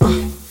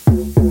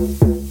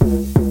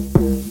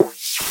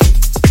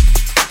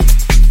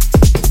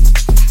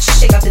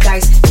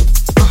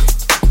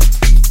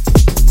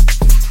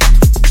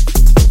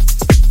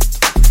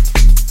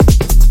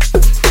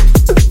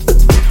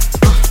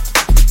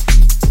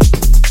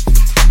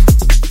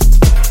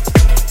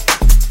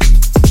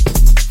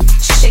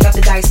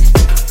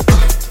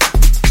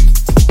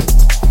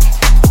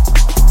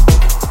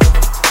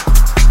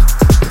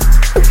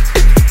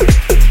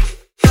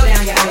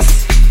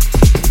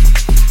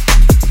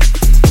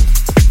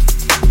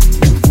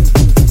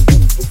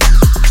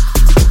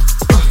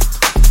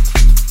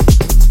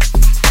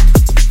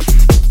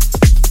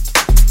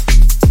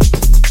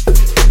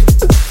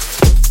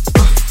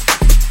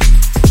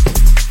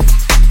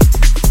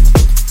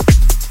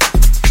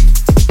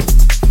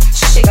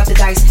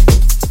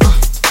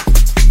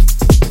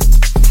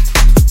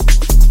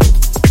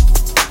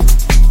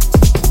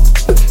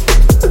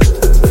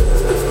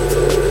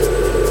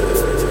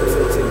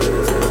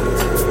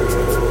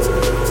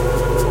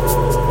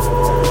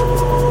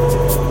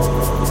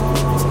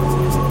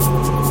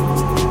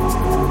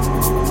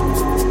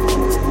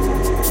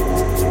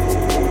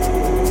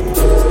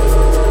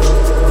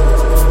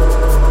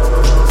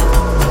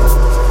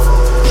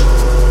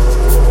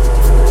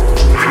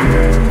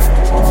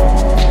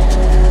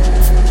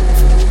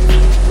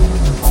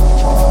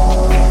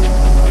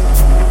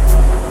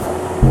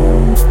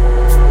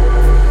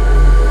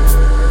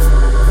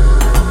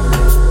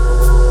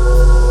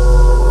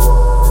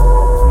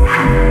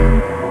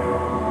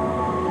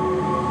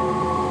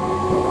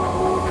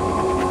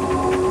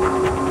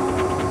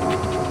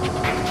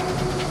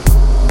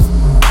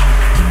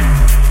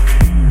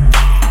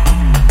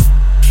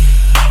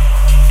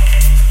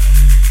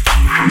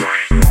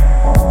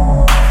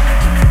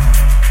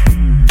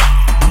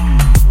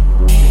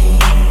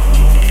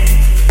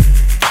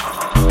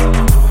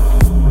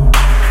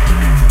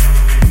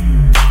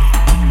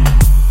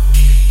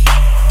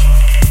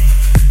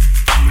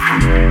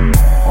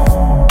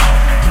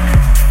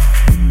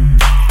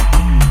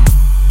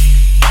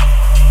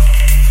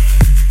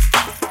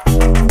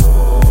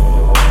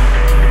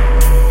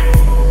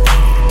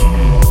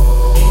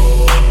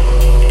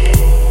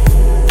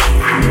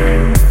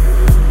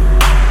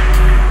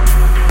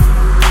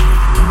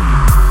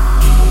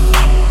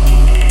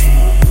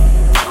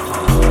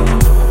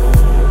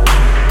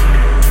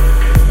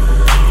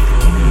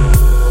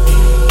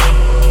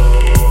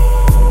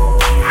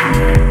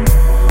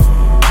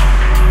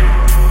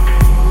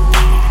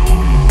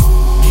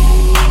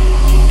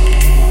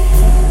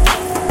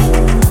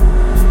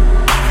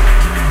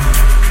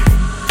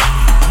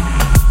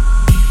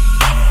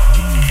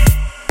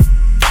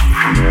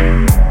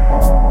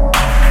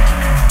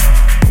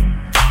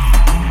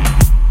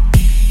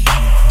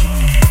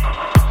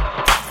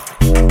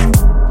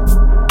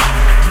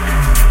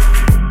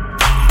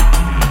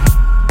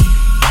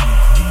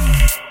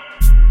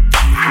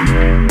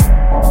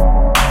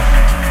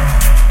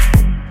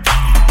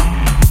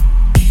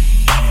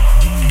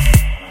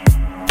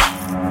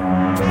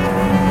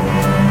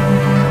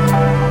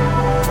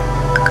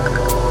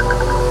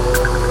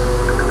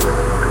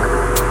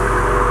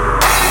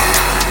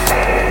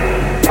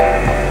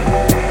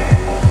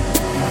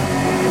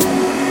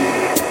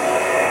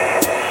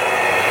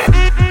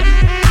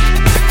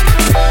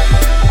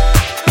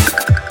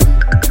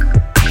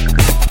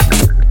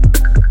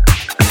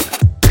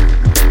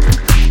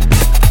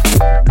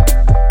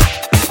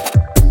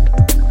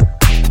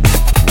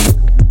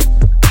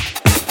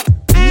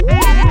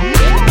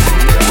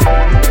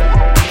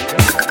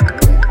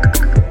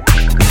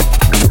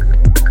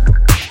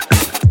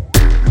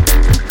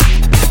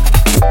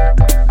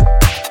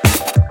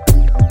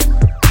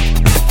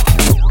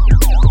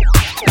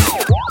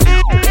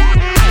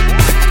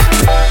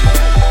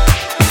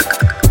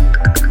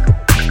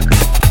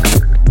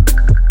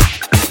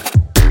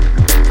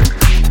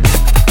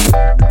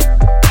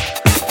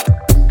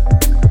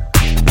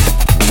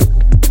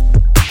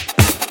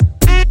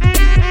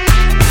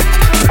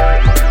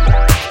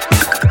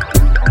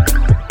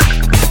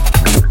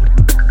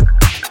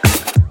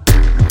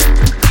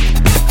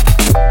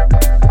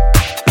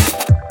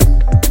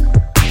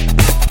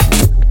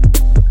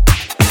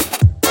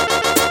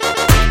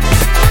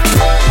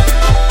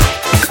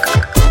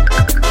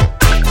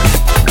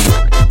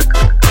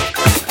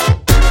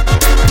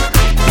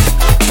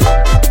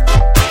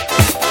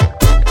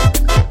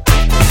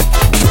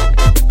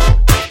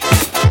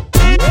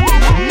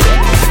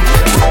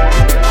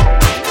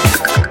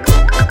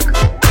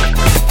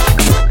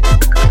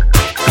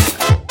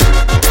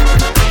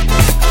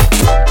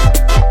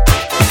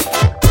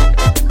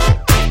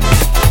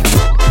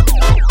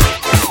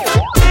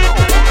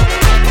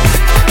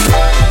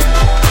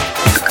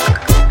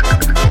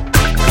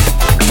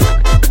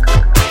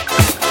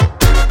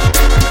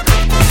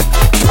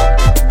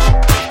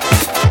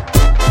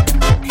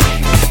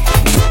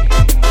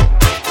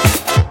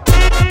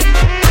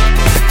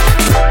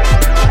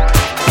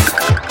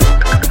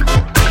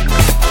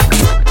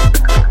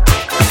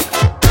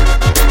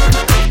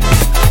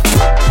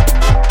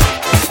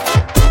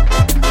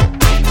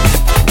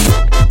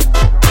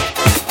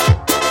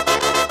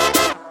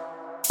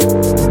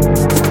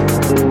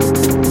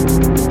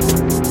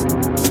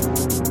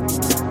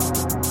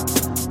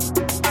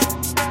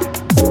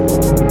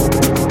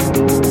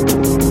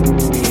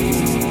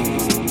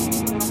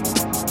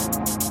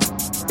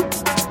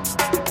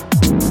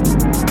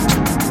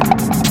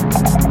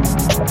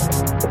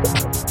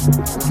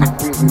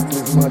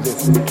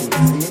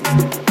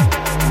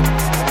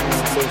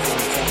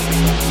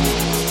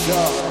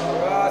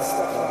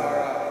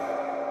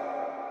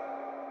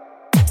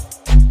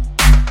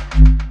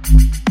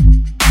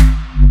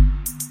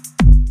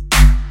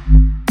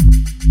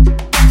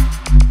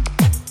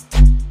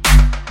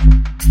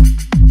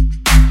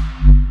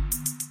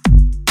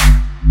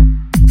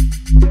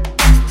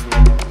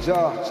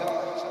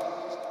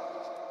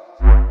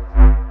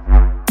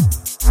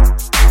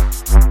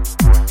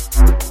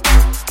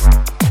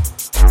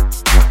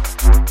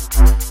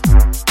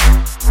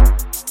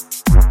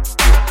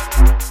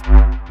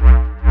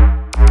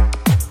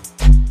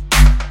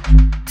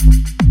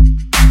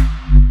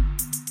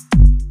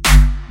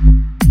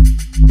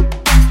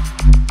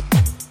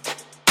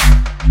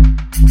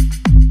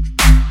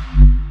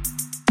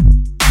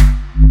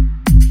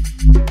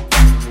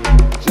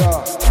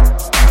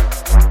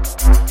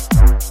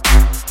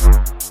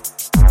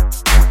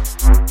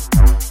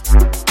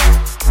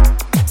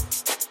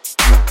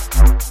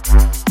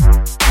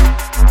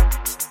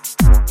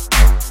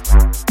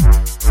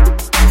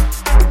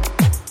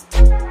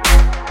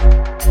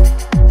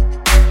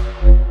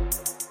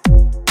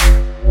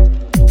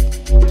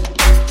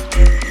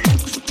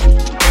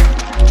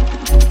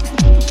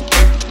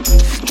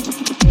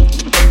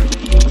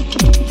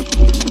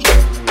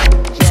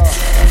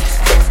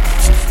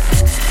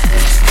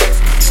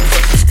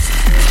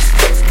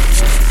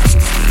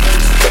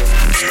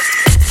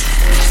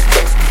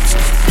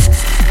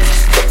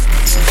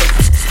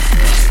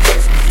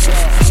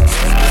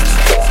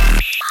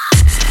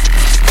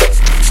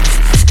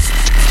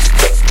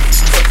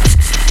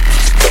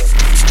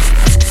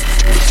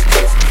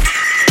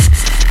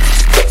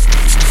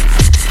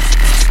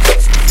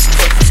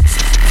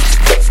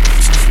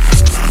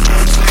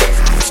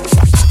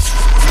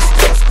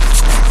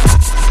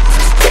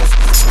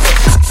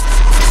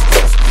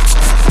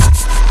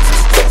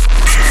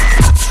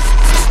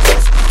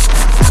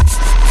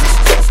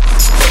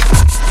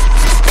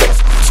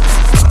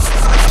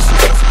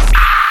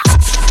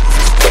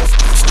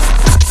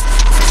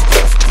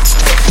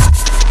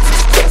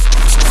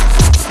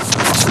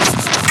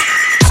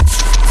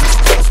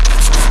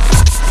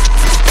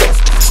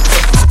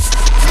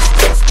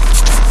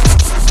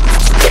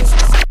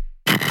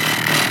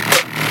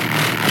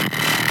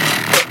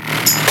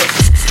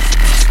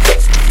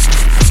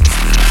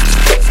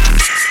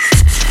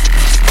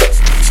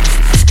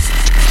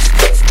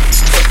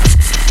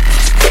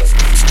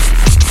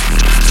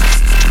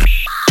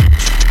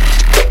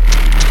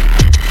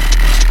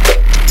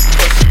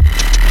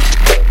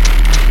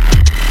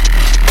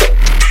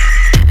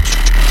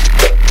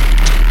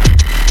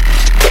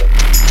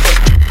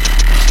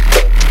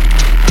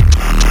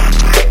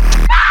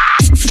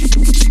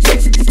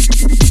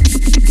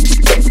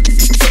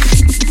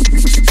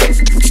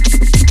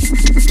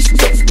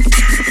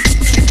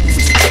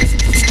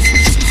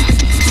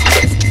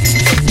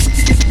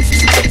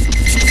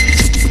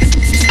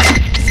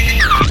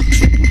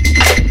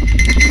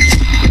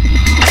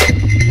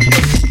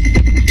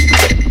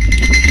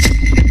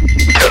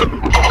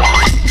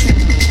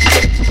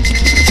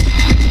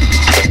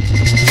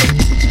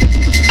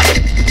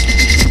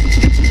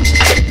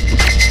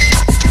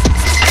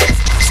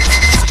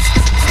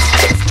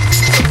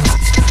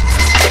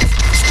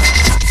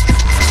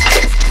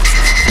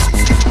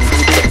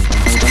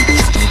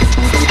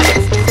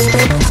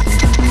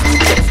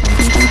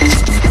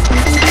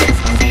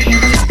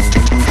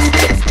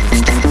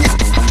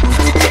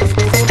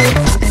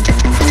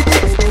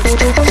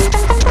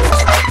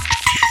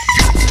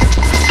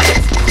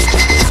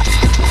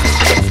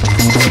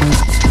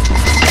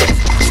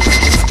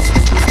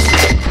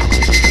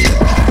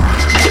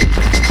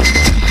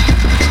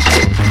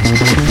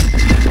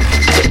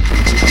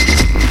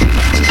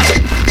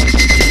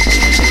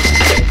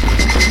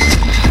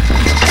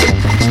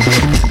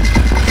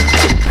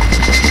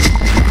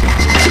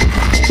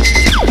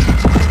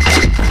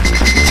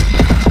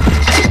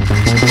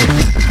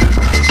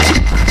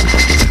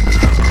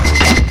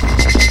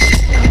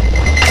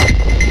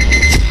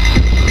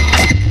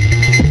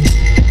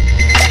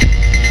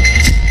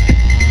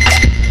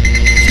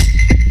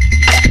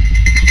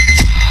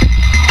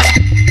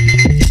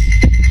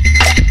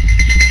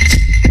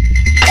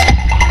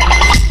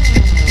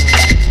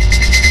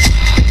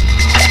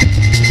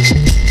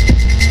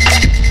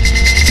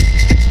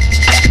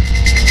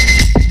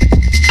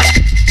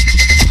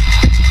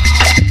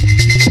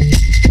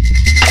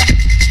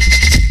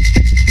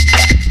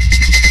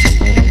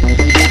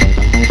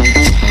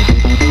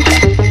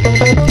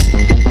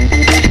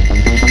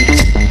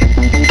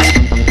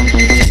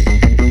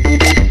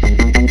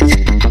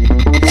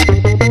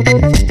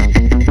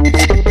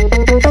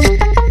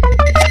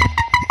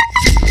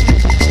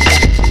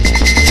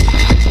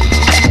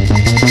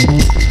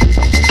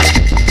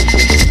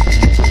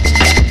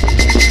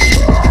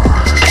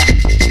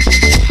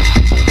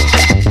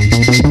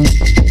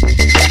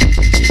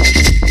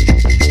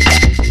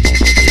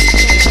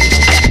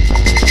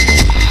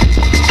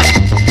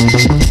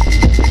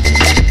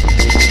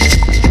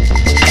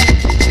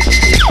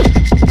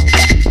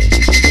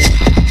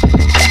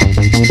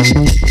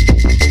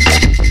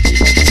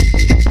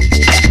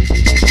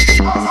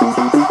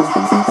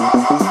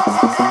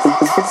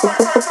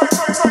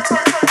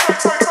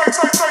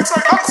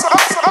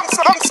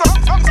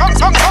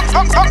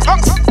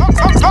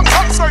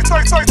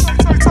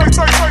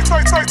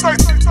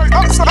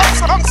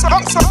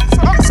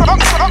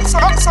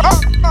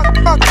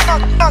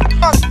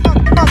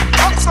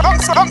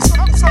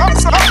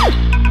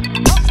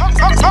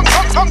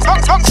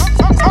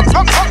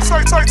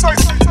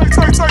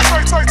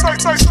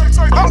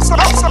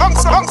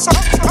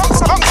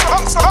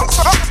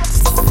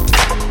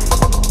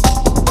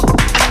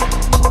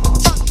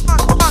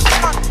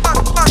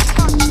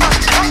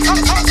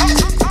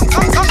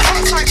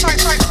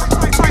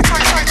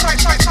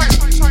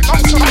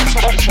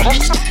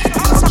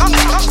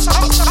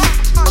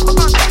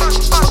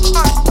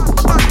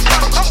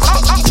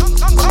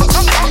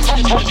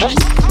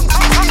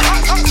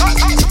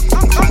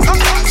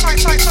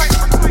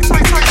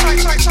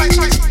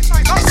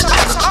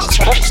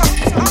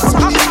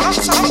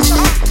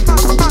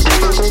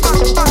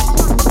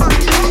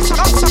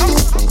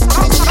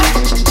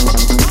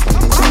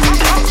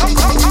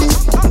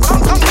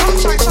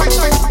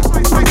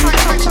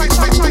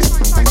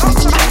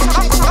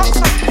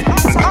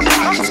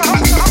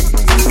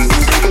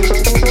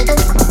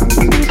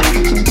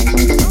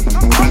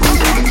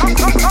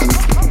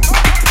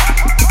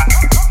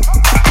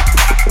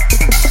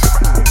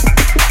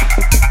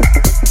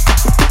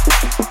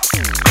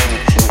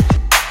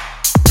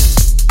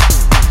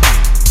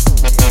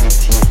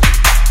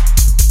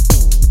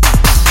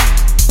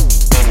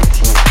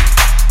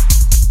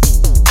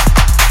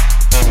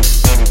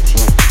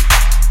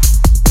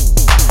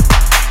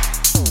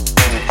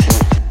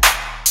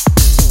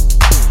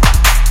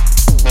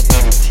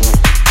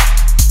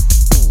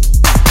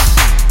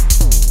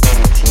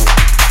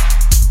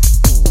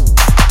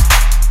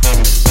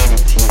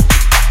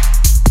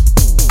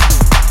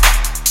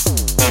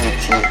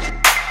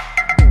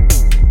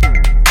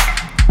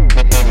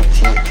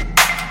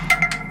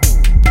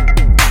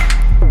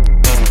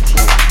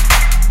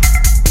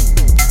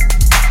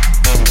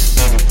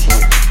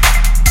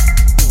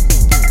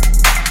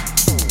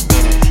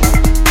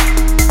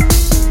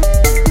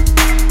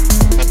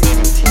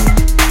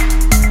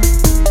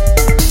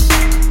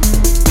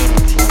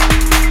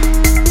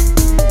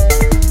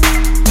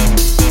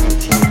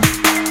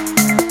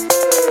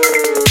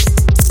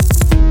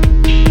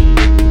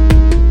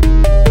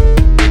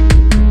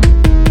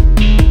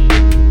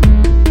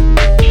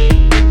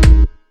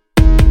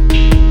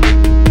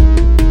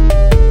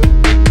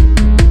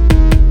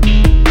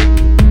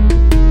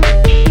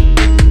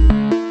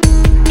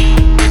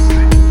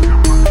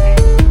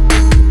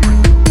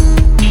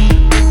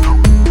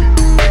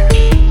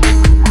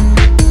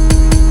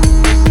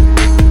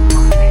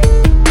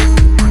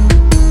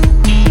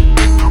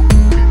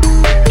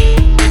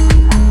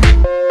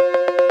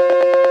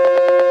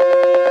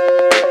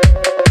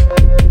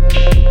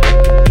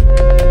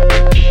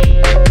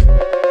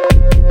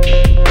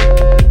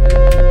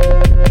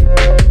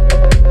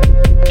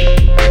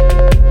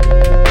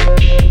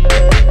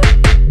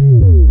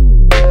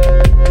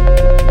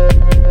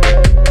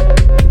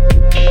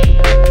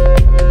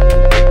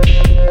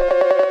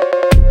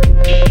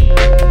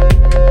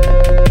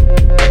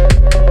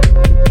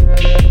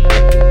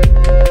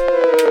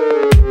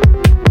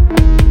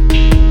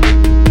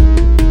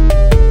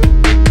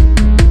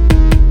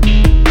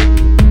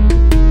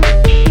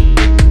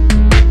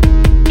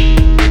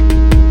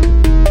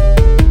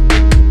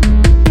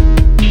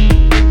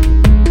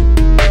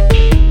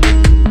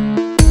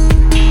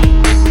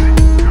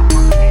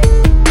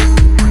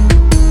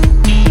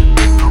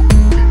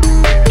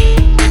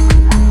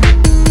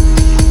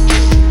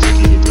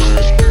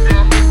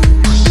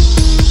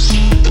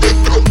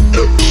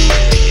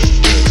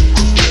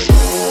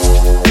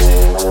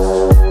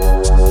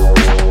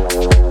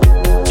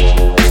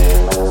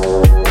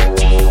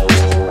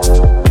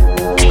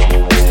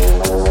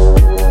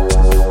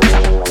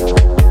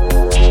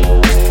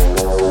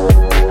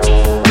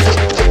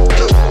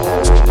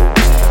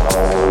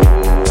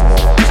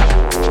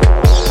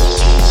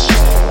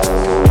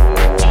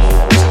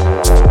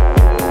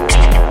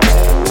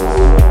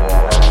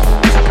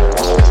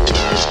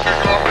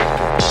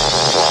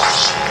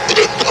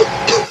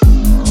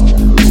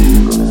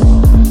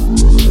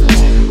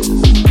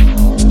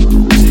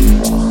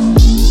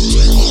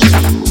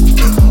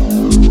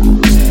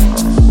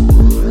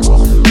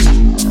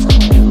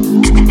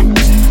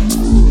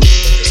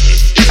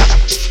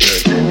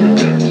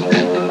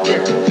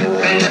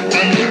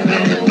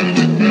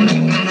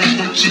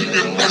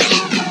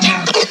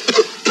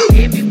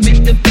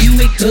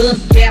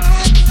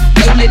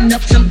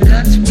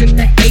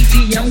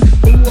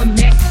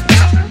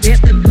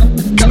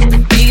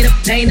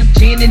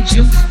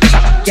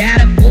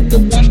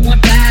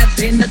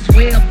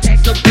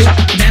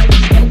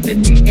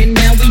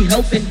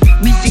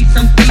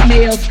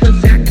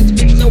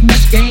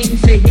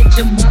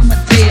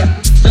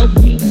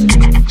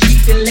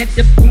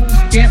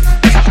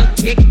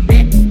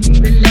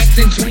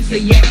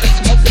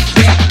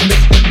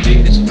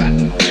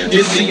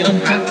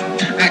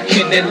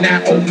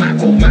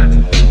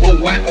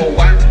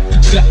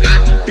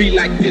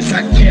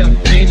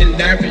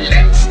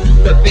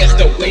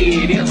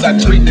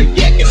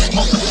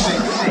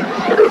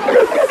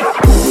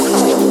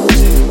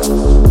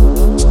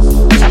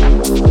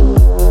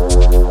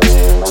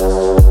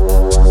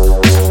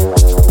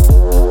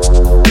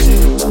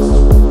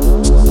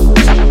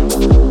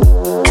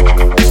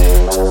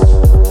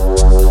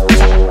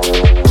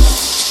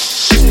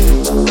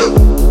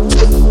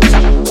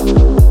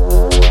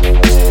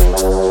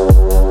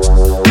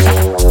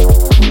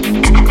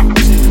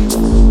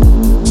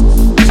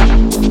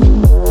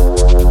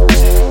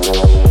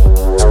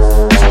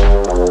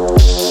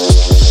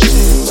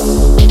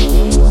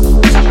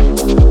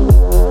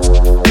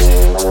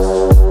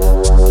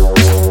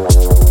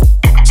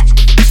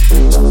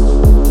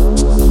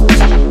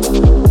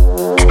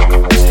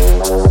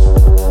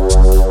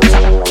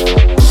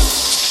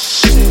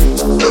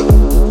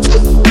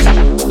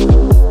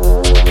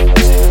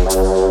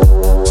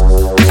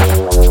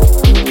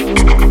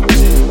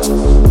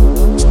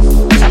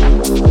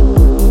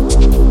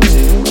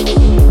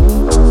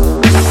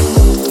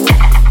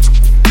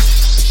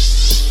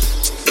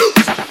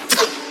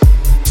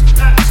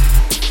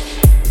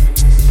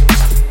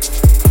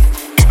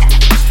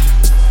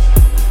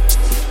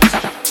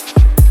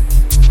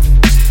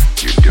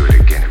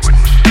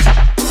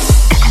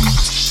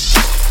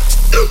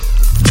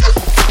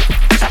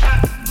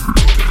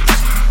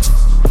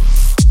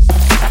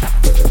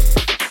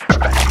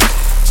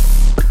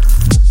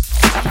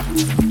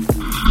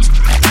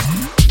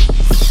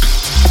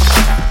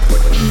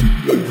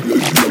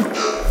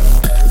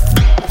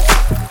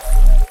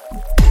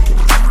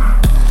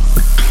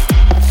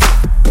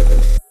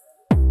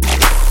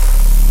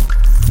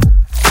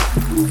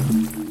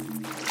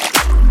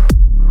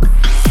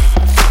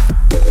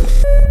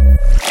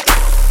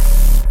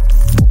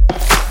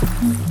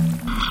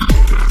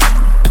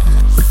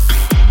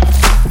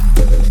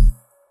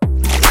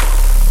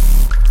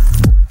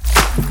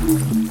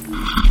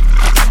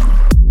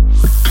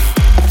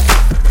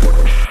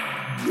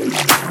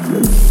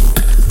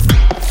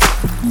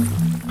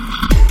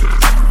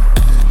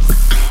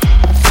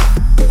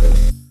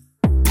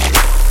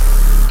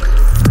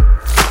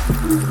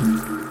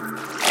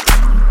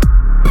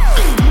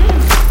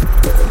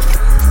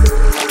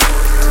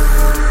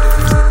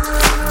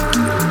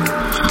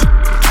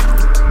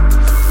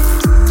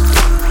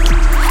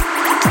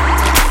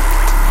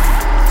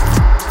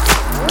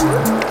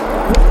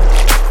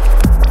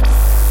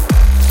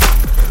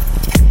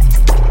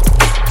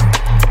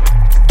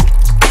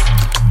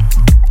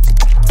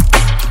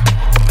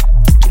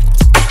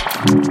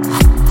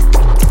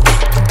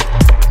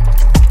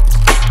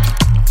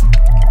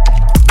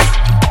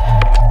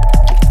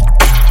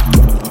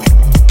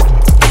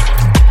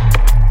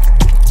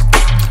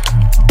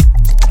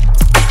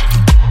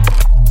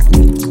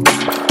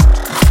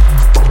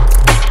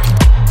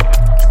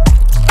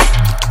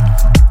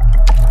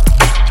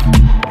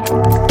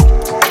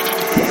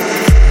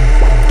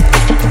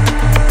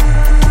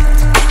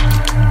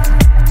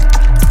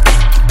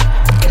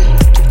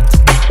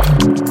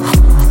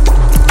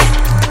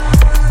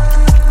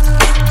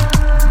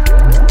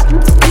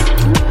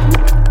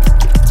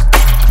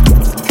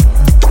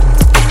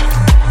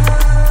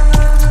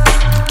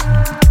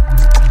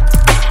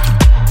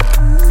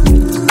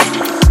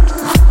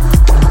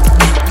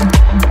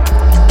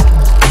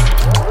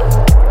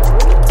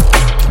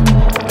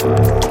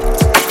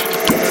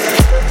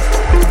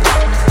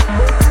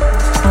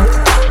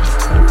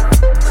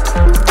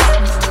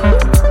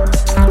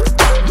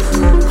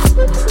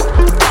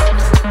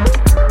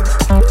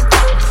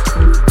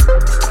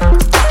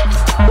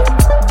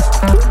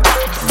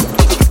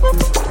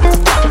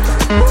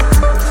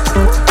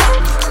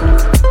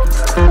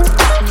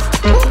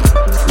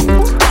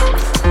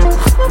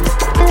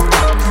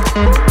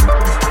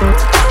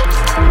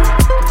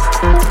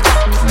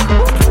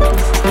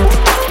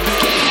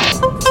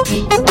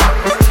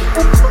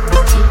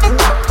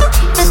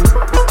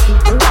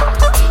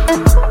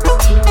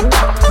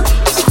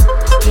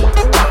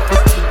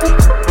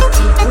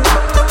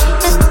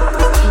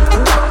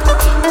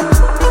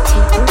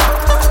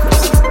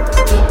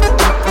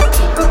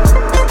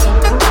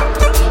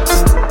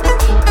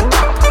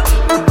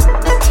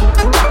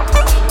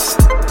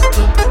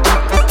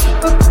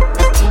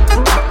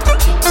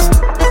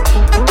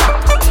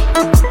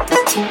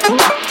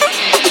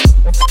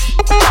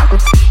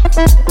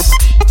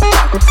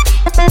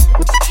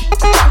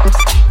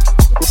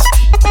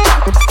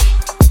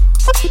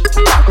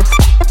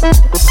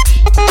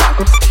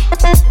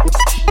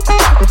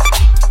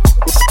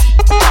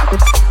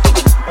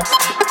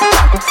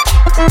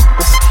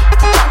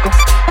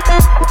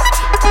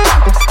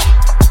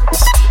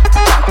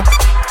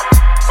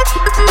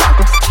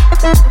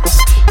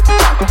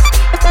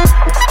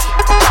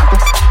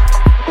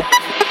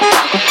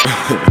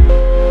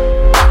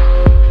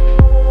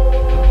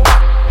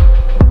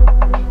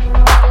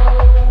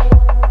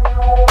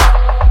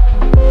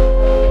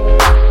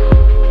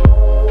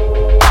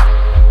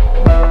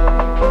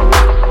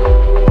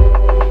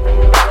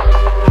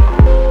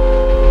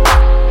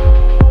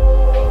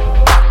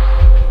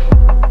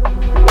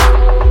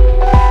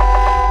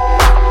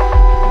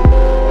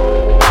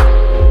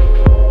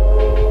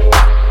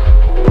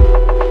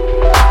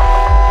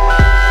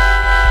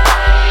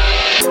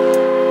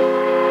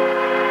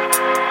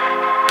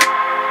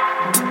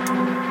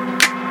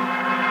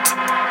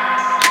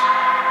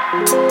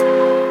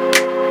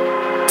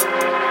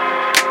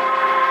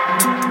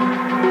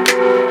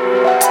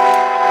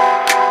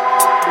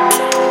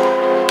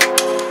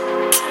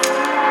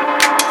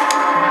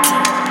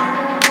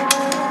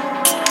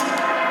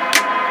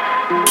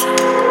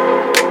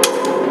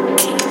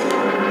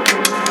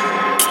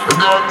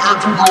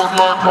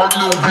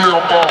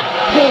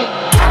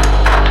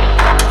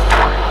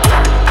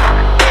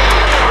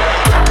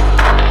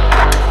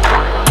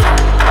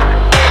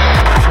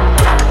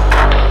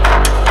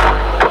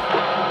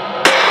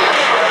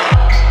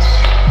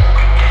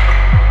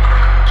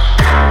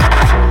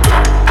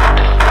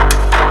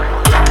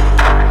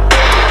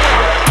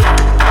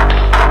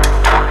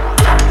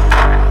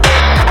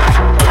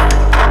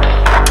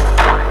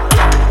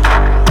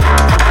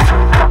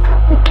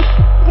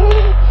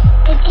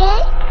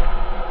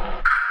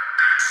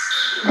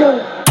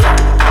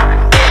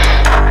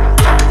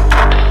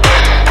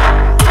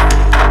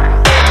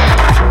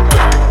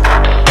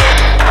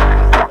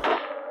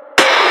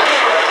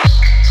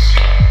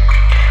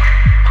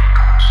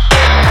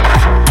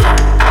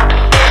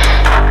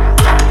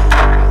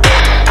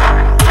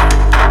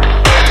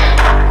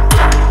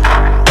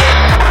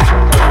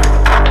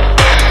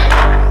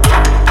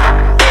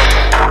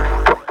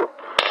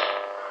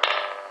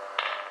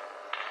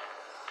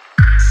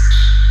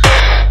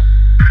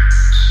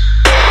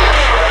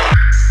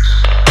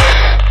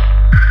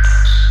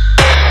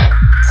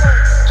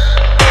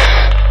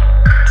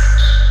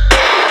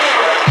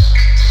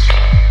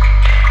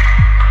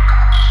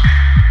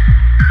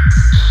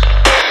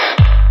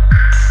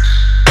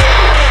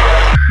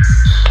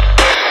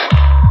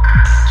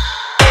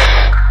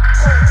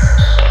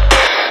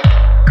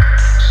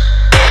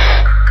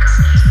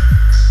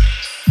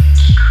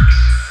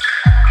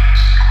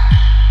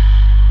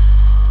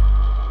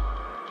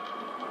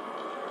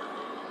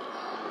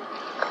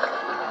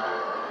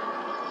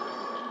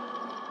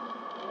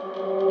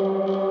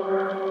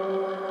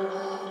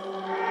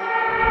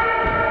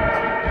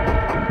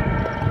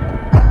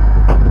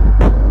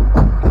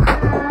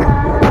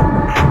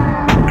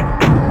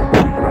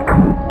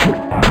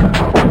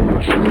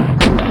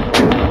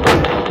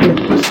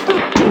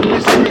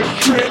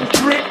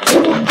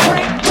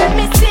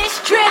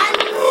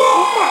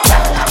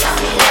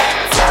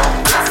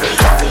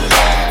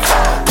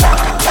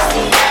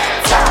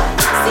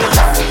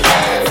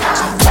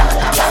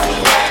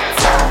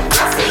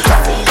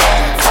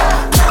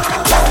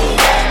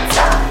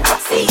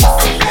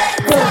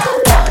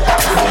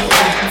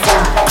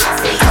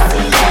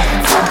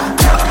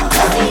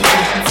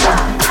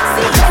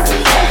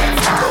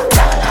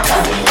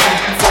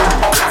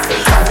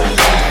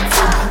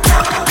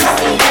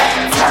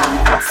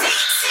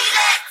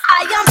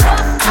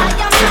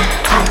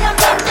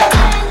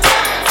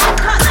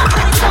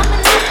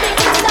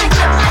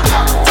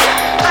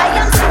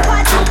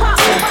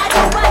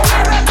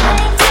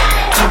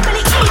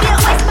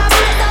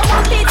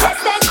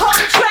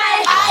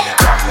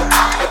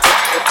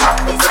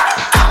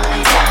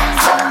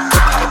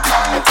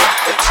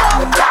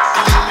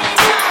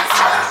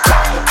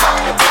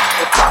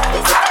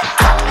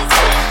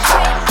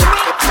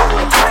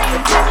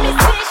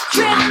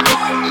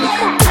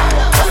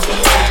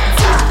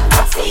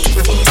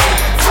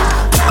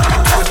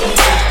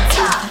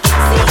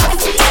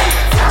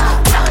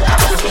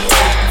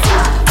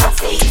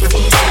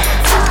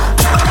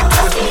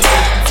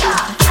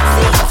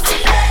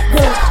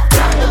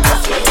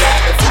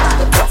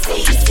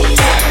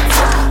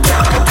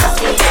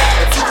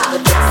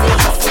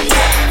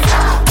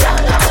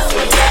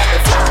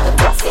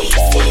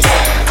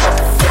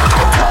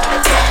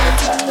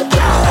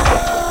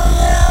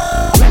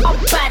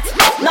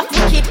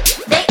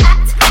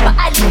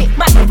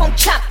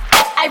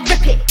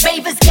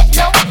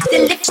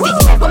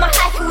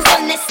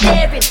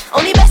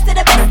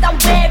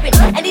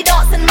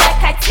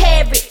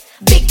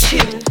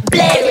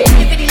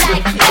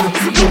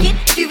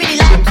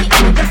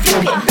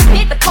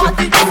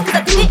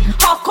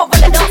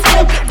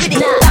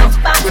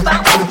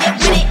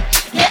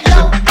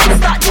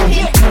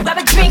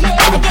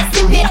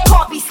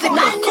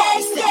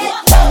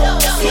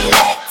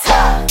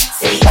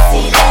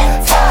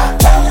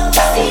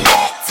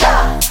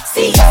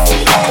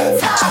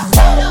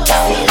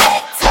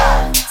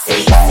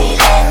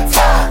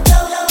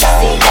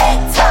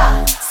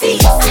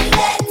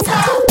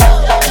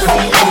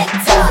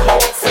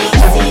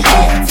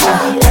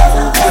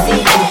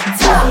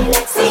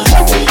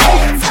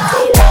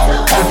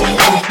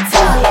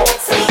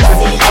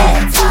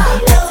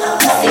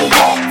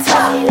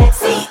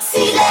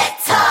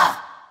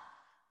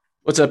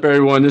 What's up,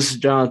 everyone? This is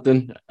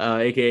Jonathan,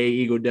 aka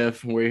Eagle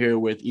Def. We're here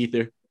with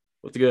Ether.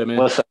 What's good, man?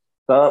 What's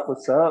up?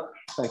 What's up?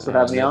 Thanks for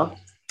having me on.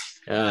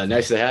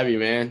 Nice to have you,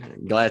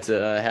 man. Glad to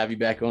have you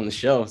back on the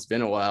show. It's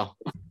been a while.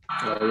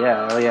 Oh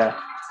yeah.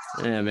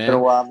 Yeah, man. It's been a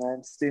while, man.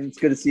 It's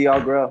good to see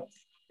y'all grow.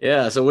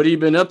 Yeah. So, what have you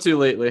been up to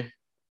lately?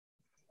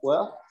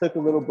 Well, took a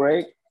little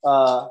break.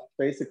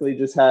 Basically,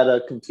 just had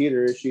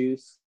computer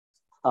issues,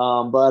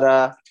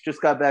 but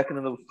just got back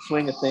into the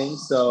swing of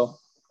things. So,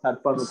 had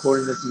fun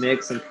recording this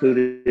mix.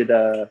 Included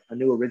a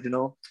new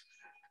original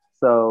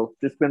So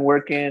just been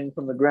working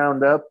from the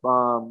ground up,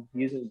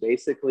 using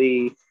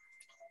basically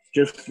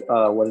just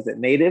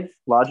native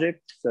Logic.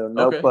 So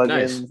no Okay,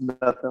 plugins, nice.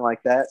 nothing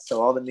like that.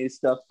 So all the new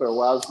stuff for a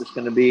while is just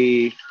going to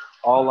be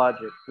all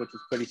Logic, which is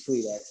pretty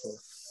sweet actually.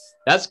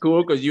 That's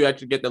cool because you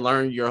actually get to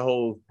learn your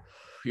whole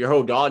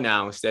DAW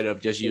now instead of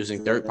just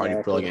using third-party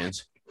Exactly.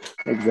 plugins.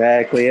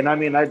 Exactly. And I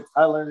mean,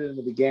 I learned it in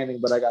the beginning,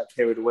 but I got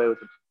carried away with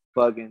the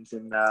plugins.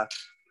 And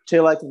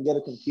till I can get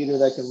a computer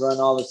that can run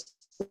all the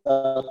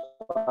stuff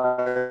I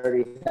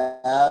already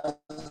have,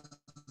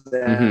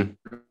 then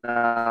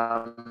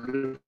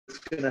I'm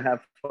just going to have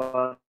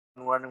fun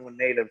running with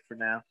native for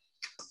now.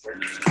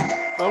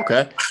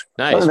 Okay,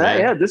 nice, Other than that, man.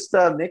 yeah, just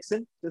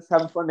mixing, just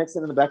having fun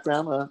mixing in the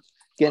background,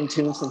 getting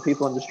tunes from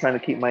people, and just trying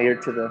to keep my ear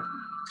to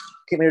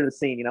the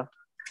scene, you know.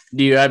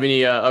 Do you have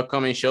any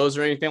upcoming shows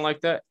or anything like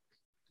that?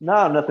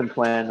 No, nothing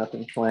planned,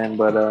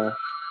 but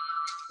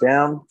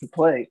down to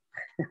play.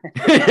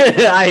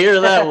 I hear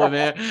that one,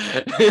 man.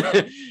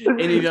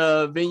 Any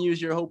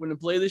venues you're hoping to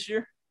play this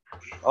year?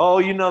 Oh,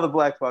 you know, the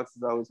Black Box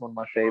is always one of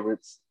my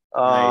favorites.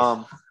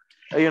 Nice.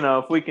 You know,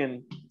 if we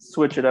can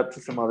switch it up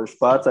to some other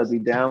spots, I'd be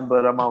down.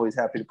 But I'm always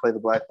happy to play the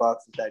Black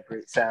Box with that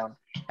great sound.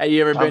 Have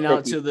you ever been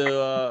out picky.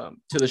 to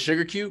the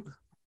Sugar Cube?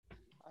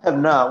 I have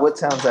not. What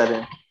town's that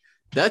in?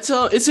 That's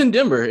it's in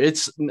Denver.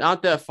 It's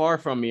not that far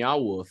from Meow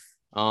Wolf.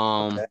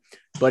 Okay.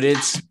 But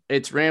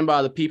it's ran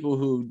by the people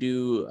who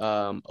do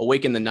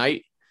Awaken the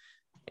Night,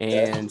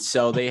 and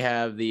so they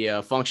have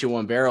the Function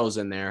One barrels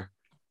in there,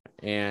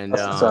 and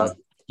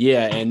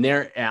yeah, and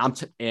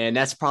and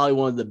that's probably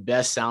one of the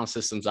best sound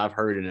systems I've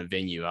heard in a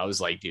venue. I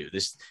was like, dude,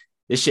 this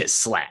shit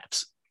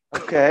slaps.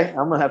 Okay,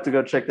 I'm gonna have to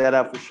go check that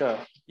out for sure.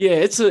 Yeah,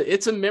 it's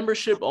a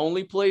membership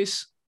only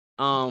place.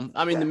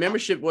 I mean, the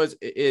membership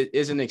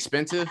isn't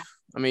expensive.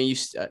 I mean,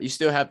 you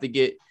still have to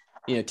get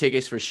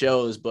tickets for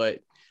shows, but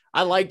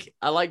I like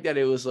that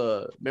it was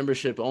a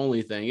membership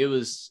only thing. It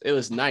was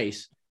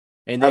nice,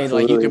 and then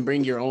Absolutely. like you can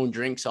bring your own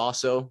drinks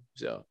also.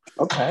 So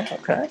okay,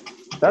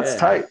 that's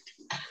tight.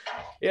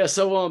 Yeah,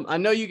 so I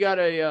know you got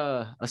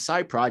a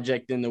side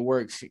project in the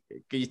works.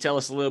 Can you tell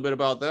us a little bit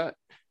about that?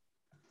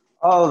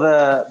 Oh,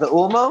 the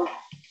Ulmo.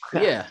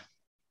 Yeah.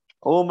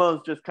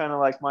 Ulmo's just kind of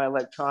like my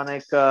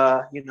electronic,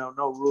 no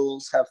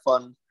rules, have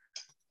fun,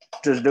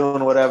 just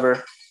doing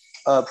whatever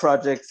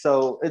project.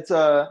 So it's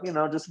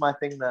just my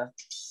thing to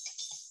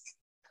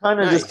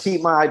kind of just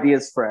keep my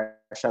ideas fresh,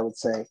 I would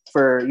say,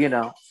 for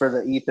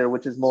the ether,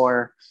 which is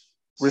more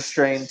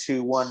restrained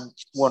to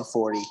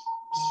 140.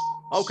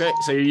 Okay,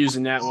 so you're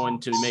using that one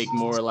to make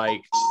more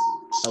like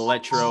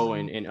electro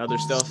and other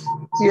stuff?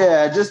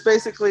 Yeah, just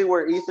basically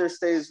where ether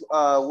stays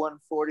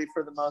 140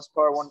 for the most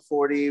part,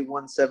 140,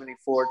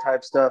 174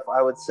 type stuff.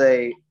 I would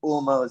say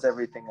Ulmo is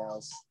everything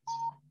else.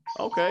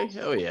 Okay,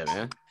 hell yeah,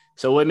 man.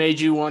 So what made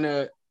you want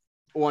to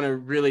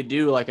really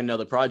do like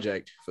another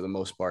project for the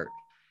most part?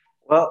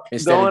 Well,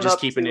 instead of just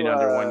keeping it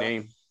under one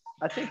name.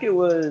 I think it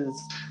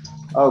was,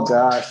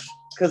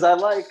 because I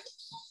like,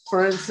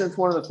 for instance,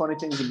 one of the funny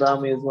things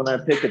about me is when I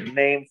pick a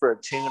name for a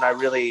tune, I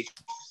really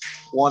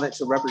want it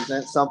to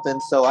represent something.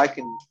 So I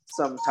can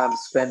sometimes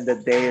spend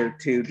a day or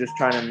two just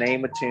trying to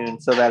name a tune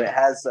so that it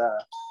has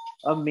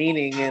a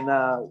meaning and,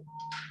 a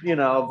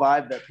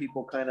vibe that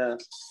people kind of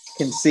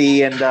can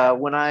see. And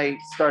when I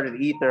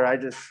started Ether,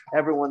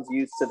 everyone's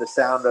used to the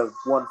sound of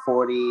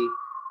 140.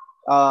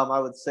 I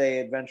would say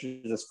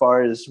Adventures as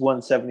far as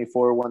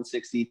 174,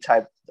 160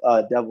 type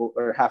double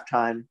or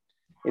halftime,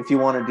 if you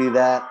want to do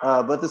that.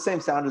 But the same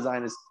sound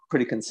design is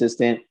pretty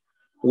consistent.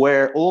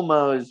 Where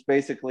Ulmo is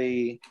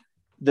basically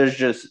there's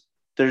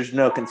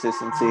no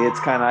consistency. It's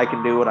kind of I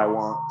can do what I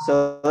want.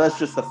 So that's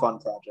just a fun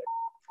project.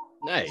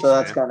 Nice. So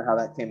that's kind of how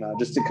that came out,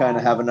 just to kind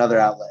of have another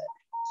outlet.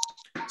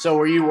 So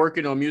were you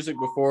working on music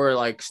before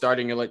like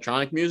starting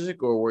electronic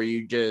music, or did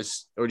you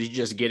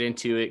just get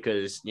into it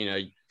because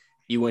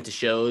you went to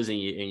shows and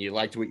you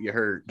liked what you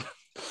heard?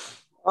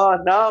 Oh,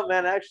 no,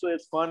 man. Actually,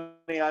 it's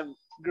funny. I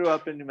grew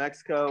up in New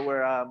Mexico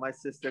where my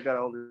sister got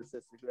an older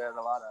sister who had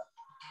a lot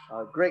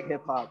of great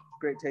hip-hop,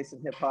 great taste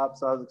in hip-hop.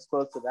 So I was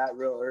exposed to that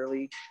real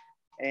early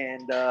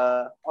and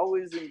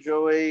always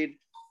enjoyed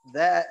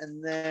that.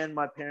 And then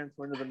my parents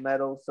were into the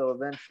metal. So I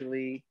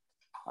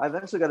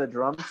eventually got a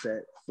drum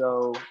set.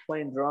 So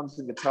playing drums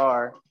and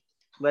guitar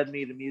led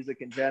me to music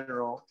in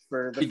general.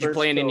 Did you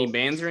play in any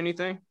bands or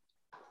anything?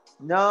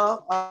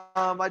 No,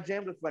 I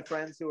jammed with my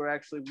friends who were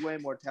actually way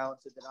more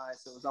talented than I,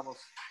 so it was almost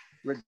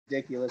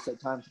ridiculous at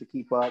times to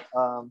keep up.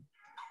 One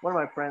of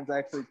my friends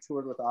actually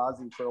toured with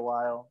Ozzy for a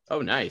while.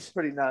 Oh, nice.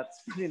 Pretty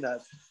nuts.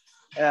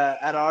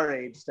 At our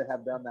age to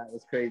have done that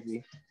was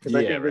crazy. Because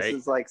I think this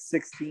is like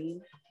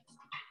 16.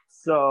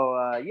 So,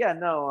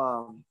 and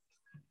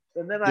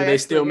then Do they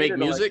still make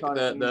music,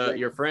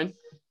 your friend?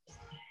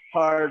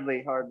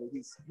 Hardly.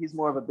 He's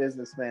more of a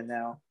businessman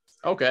now.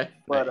 Okay.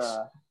 But nice.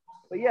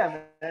 But yeah,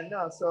 man,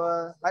 no.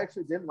 So I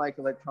actually didn't like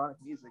electronic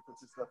music, which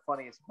is the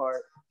funniest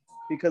part,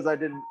 because I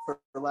didn't, for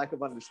lack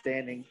of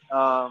understanding.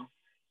 And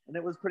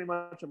it was pretty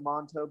much a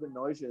Montauban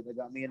Noisia that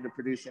got me into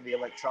producing the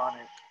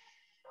electronic.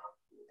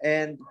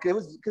 And it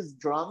was because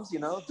drums, you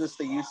know, just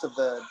the use of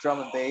the drum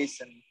and bass,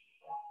 and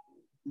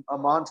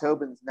Amon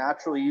Tobin's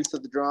natural use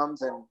of the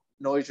drums, and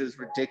Noise's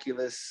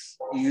ridiculous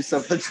use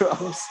of the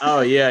drums.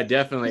 Oh yeah,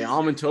 definitely.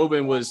 Amon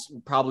Tobin was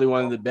probably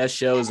one of the best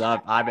shows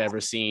I've ever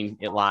seen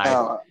it live.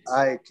 Oh,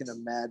 I can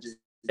imagine.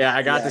 Yeah,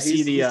 I got to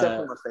see he's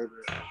definitely my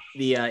favorite.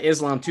 the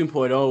Islam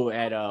 2.0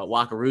 at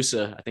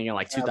Wakarusa, I think in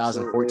like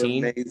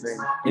 2014. Amazing.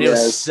 And it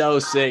was so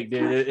sick,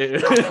 dude.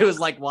 It was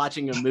like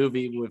watching a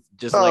movie with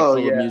just like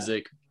full of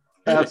music.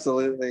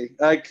 Absolutely.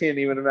 I can't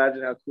even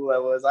imagine how cool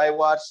that was. I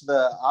watched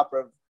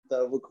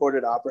the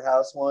recorded Opera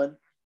House one.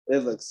 It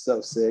looks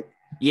so sick.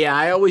 Yeah,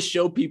 I always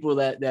show people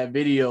that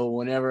video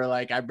whenever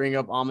like I bring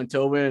up Amon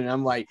Tobin, and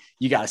I'm like,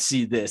 you gotta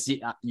see this.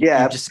 You just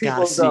gotta see it.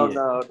 People don't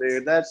know,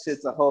 dude. That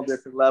shit's a whole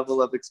different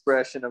level of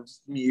expression of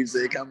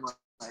music. I'm like,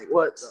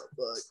 what the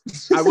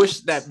fuck? I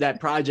wish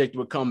that project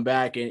would come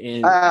back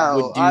and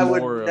would do I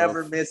more would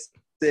never miss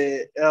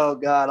it. Oh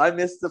god, I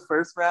missed the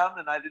first round,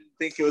 and I didn't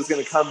think it was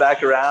gonna come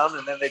back around.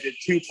 And then they did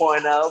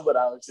 2.0, but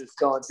I was just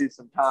going through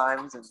some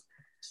times and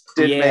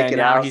didn't make it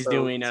now out. He's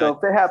doing. So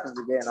if it happens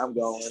again, I'm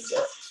going.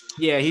 But.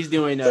 Yeah, he's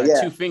doing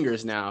 2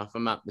 Fingers now, if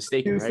I'm not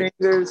mistaken. 2 right?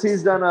 Fingers.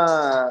 He's done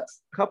a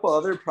couple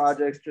other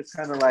projects, just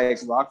kind of like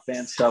rock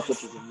band stuff,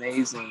 which is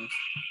amazing.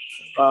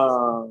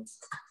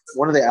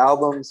 One of the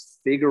albums,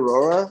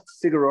 Figueroa,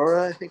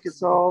 I think it's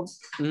called.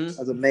 Mm-hmm.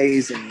 That's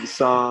amazing. The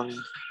song,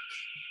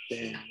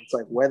 damn, it's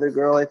like Weather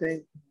Girl, I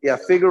think. Yeah,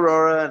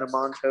 Figueroa and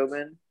Amon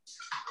Tobin.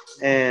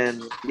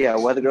 And yeah,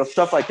 Weather Girl,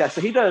 stuff like that.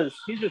 So he's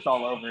just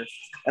all over.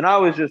 And I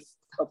always just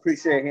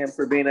appreciate him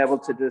for being able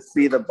to just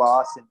be the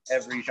boss in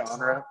every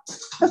genre.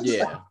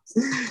 Yeah.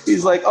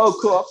 He's like, oh,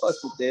 cool, I'll fuck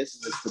with this,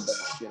 and it's the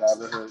best shit I've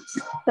ever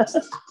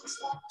heard.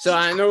 So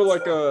I know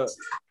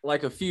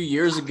like a few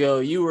years ago,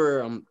 you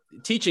were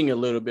teaching a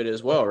little bit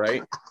as well,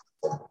 right?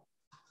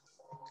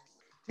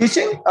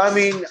 Teaching? I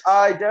mean,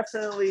 I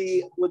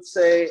definitely would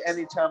say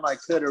anytime I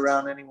could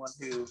around anyone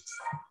who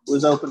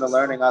was open to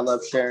learning, I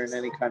love sharing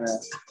any kind of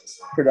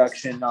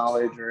production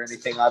knowledge or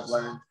anything I've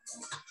learned.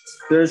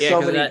 There's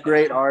so many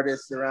great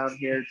artists around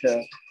here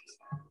to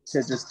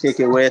just kick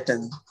it with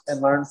and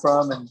learn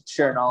from and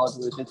share knowledge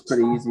with. It's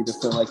pretty easy to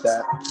feel like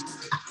that.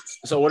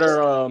 So what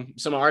are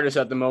some artists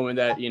at the moment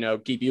that,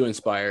 keep you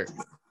inspired?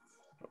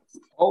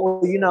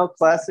 Oh,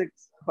 classic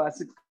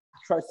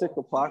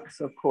Tricycle Clocks,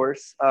 of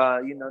course.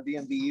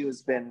 DMBU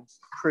has been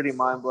pretty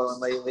mind-blowing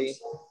lately.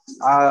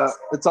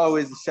 It's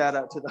always a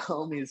shout-out to the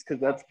homies,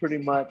 because that's pretty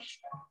much,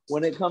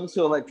 when it comes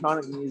to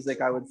electronic music,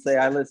 I would say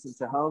I listen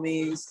to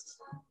homies,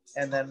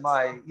 and then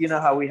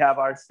how we have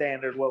our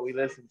standard, what we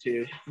listen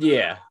to.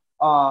 Yeah.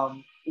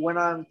 When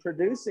I'm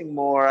producing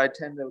more, I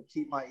tend to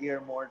keep my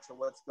ear more to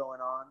what's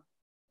going on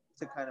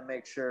to kind of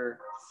make sure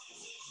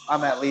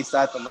I'm at least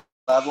at the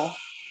level,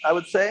 I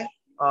would say.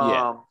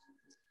 Yeah.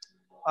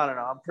 I don't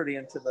know. I'm pretty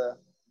into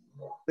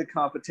the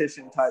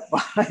competition type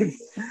vibe.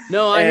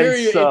 No, I hear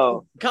you.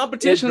 So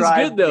competition's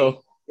good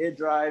though. It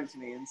drives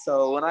me. And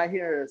so when I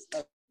hear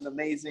an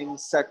amazing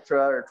Sectra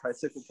or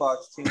Tricycle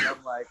Clocks tune,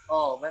 I'm like,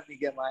 oh, let me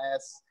get my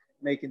ass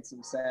making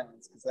some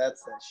sounds, because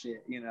that's that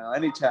shit,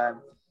 anytime.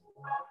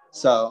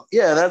 So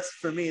yeah, that's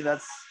for me,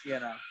 that's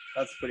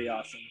pretty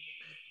awesome.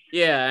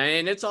 Yeah,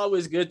 and it's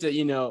always good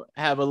to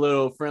have a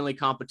little friendly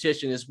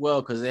competition as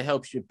well, because it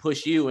helps you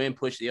push you and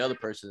push the other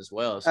person as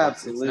well. So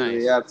absolutely,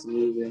 it's nice.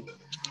 Absolutely.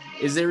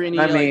 Is there any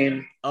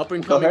up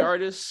and coming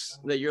artists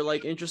that you're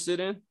interested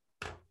in?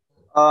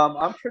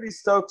 I'm pretty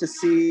stoked to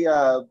see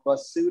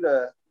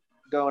Basuda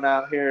going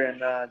out here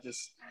and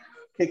just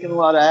kicking a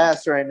lot of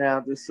ass right now.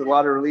 Just a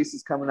lot of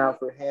releases coming out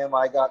for him.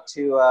 I got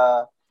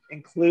to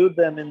include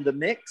them in the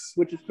mix,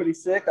 which is pretty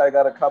sick. I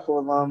got a couple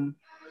of them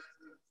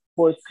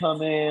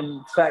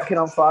forthcoming. Fat Kid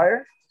on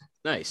Fire.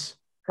 Nice.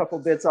 Couple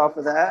bits off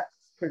of that.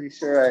 Pretty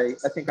sure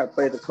I think I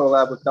played the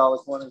collab with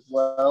Dalek One as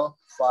well.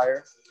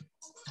 Fire.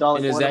 Dalek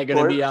and is One, that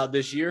going to be out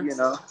this year?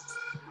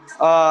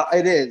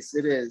 It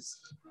is.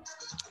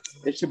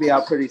 It should be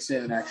out pretty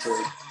soon,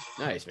 actually.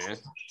 Nice, man.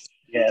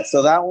 Yeah,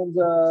 so that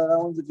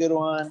one's a good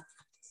one.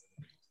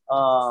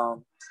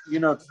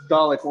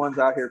 Dalek One's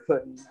out here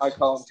I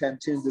call him 10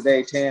 tunes a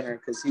day, Tanner,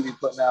 because he be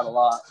putting out a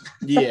lot.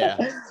 Yeah.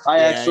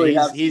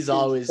 He's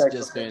always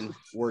just been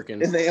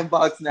working in the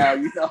inbox now,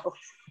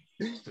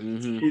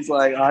 Mm-hmm. He's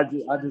like, I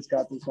just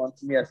got this one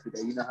from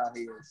yesterday. You know how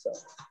he is, so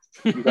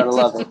you gotta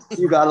love it.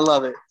 You gotta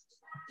love it.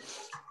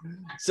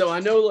 So I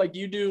know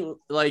you do,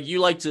 you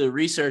like to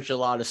research a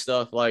lot of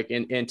stuff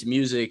into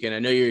music, and I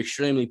know you're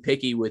extremely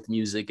picky with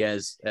music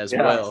as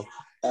well.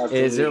 Absolutely.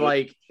 Is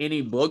there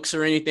any books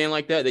or anything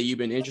like that you've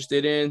been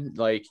interested in?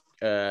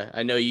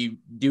 I know you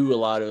do a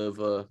lot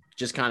of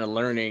just kind of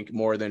learning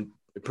more than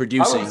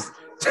producing.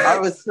 I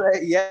would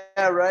say,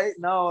 yeah, right.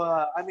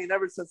 No,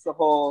 ever since the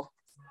whole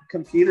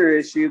computer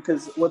issue,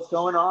 because what's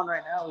going on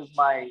right now is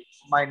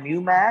my new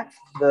Mac,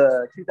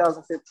 the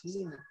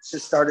 2015,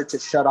 just started to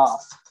shut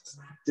off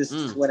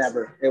just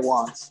whenever it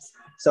wants.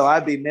 So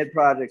I'd be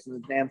mid-project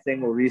and the damn thing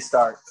will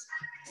restart.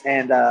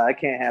 And I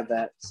can't have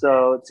that.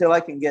 So until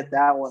I can get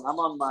that one, I'm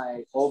on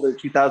my older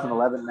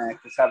 2011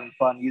 Mac, just having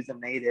fun using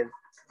native.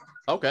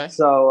 Okay.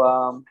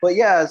 So, but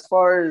yeah, as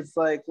far as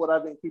like what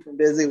I've been keeping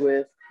busy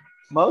with,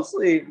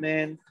 mostly,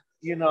 man,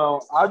 you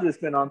know, I've just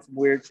been on some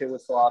weird shit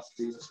with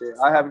philosophy and shit.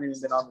 I haven't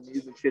even been on the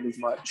music shit as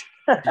much.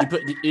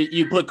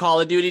 You put Call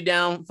of Duty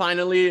down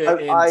finally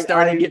and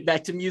starting to get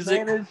back to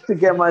music? I managed to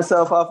get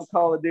myself off of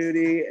Call of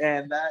Duty,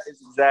 and that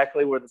is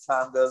exactly where the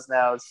time goes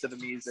now, is to the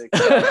music.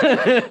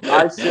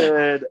 I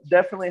should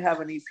definitely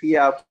have an EP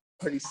out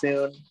pretty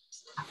soon.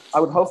 I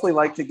would hopefully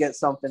like to get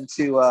something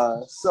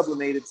to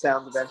Sublimated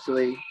Sounds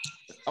eventually.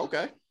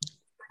 Okay.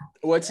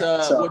 What's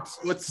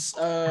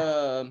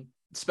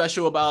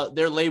special about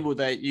their label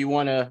that you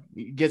want to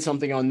get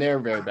something on there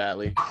very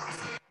badly?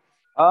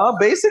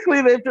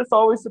 Basically, they've just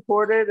always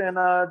supported, and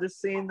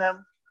just seeing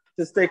them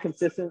to stay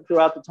consistent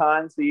throughout the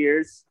times, the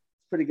years, it's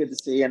pretty good to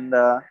see. And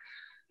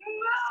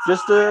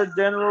just a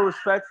general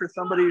respect for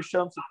somebody who's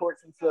shown support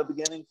since the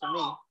beginning for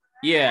me.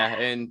 Yeah,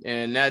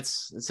 and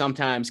that's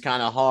sometimes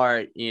kind of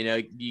hard. You know,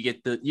 you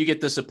get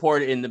the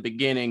support in the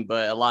beginning,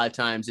 but a lot of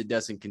times it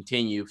doesn't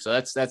continue. So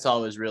that's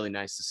always really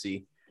nice to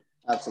see.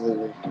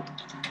 Absolutely.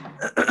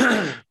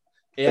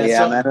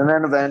 Yeah, man. And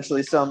then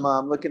eventually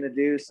I'm looking to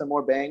do some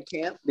more band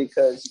camp,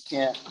 because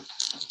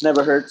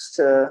never hurts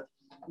to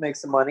make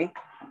some money.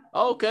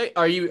 Okay.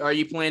 Are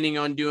you planning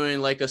on doing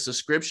like a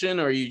subscription,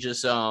 or are you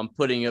just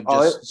putting up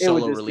just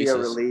solo releases? Be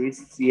a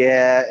release.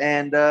 Yeah.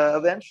 And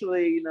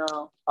eventually, you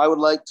know, I would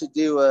like to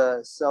do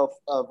a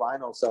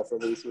vinyl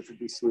self-release, which would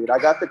be sweet. I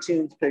got the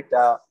tunes picked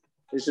out.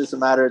 It's just a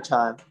matter of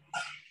time.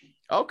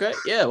 Okay.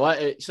 Yeah.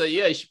 Well, so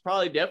yeah, you should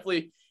probably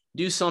definitely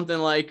do something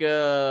like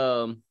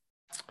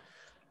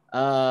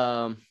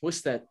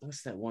what's that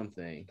one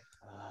thing?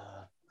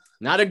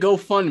 Not a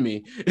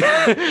GoFundMe.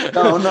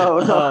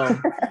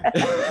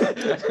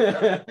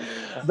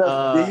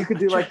 No. You could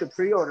do like the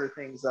pre-order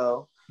things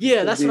though.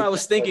 Yeah, that's what I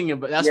was thinking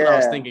of. That's what I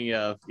was thinking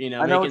of. You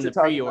know, making the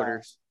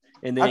pre-orders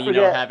and then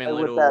having a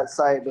little with that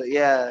site, but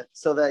yeah,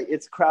 so that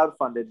it's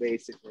crowdfunded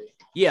basically.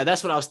 Yeah,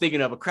 that's what I was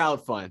thinking of, a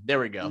crowd fund. There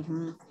we go.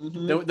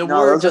 Mm-hmm. The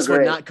word just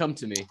would not come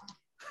to me.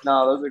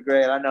 No, those are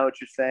great. I know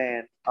what you're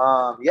saying.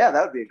 Yeah,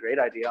 that would be a great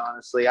idea,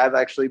 honestly. I've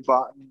actually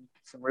bought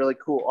some really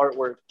cool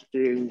artwork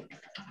to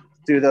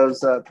do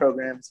those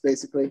programs,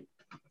 basically.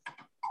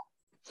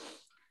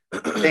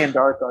 And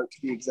dark art,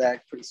 to be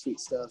exact. Pretty sweet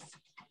stuff.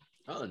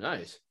 Oh,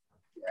 nice.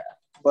 Yeah.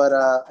 But,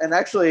 and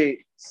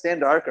actually, Stan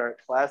Dark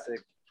Art, classic,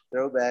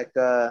 throwback.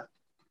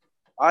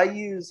 I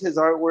use his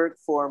artwork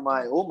for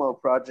my Ulmo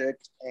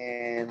project,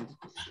 and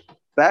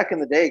back in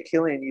the day,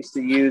 Killian used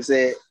to use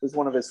it. It was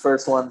one of his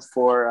first ones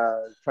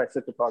for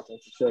Tricycle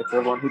Project. For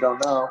everyone who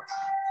don't know,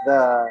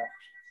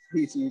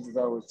 he used to use his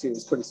artwork too.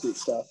 It's pretty sweet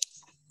stuff.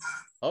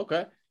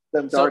 Okay.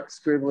 Them dark,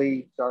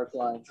 scribbly, dark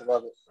lines. I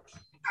love it.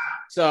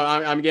 So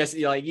I'm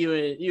guessing like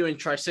you and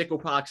Tricycle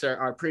Pox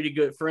are pretty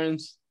good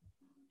friends.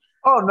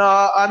 Oh no,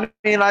 I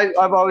mean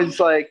I've always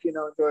enjoyed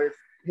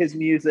his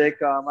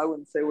music. I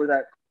wouldn't say we're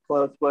that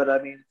close, but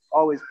I mean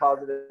always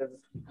positive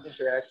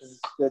interactions.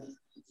 Good.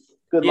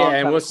 Yeah,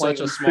 and with such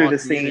a small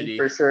community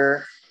for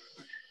sure.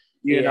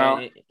 You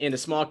know, in a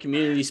small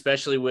community,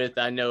 especially with,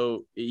 I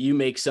know you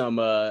make some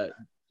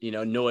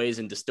noise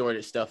and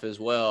distorted stuff as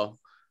well.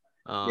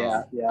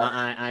 Yeah.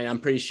 I'm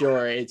pretty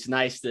sure it's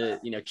nice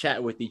to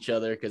chat with each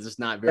other, because it's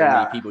not very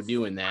many people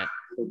doing that.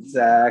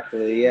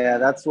 Exactly. Yeah,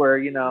 that's where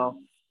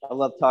I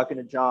love talking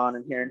to John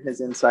and hearing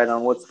his insight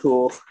on what's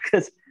cool,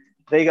 because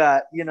they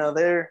got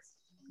they're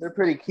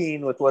pretty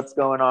keen with what's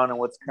going on and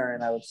what's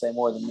current. I would say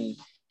more than me.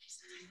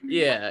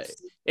 Yeah,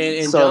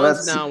 and so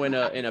John's now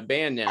in a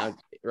band now,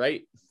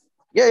 right?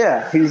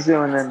 Yeah. He's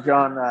doing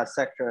John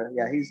Sectra.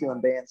 Yeah, he's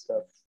doing band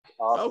stuff.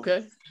 Awesome.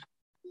 Okay.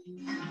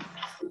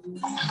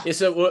 Yeah,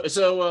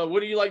 so what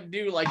do you like to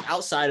do, like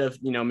outside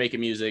of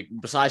making music,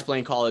 besides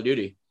playing Call of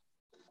Duty?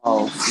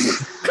 Oh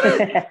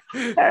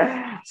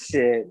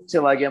shit!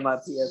 Till I get my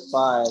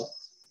PS5.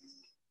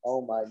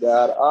 Oh my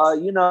god. I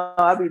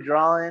be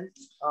drawing.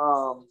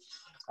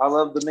 I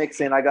love the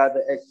mixing. I got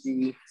the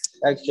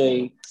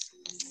XZ,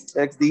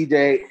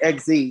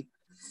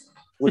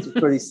 which is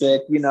pretty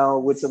sick.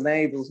 Which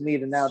enables me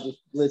to now just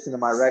listen to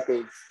my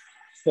records.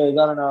 Because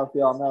I don't know if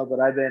y'all know, but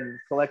I've been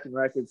collecting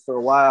records for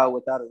a while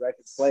without a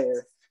record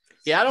player.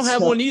 Yeah, I don't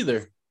have one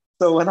either.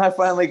 So when I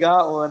finally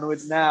got one,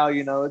 which now,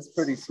 it's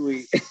pretty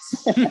sweet.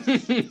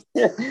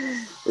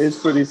 It's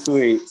pretty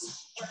sweet.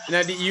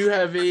 Now, do you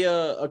have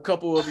a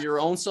couple of your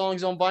own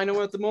songs on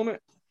vinyl at the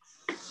moment?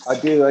 I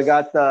do. I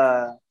got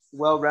the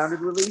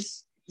Well-Rounded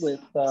release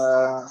with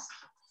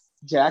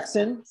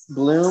Jackson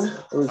Bloom.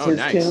 It was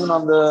his tune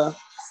on the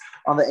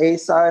A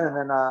side, and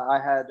then I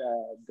had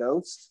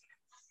Ghost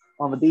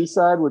on the B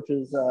side, which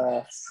is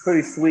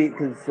pretty sweet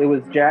because it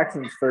was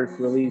Jackson's first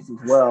release as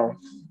well,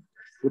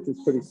 which is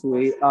pretty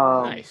sweet.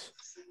 Nice.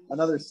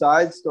 Another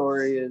side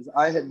story is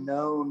I had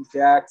known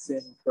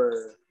Jackson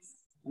for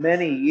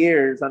many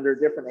years under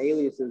different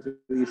aliases.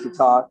 We used to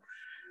talk,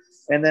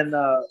 and then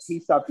he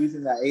stopped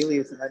using that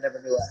alias, and I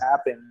never knew what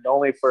happened,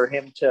 only for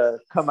him to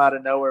come out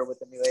of nowhere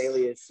with a new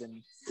alias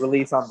and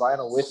release on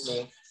vinyl with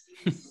me.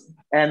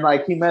 And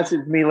like he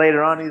messaged me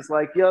later on. He's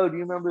like, "Yo, do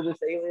you remember this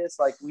alias?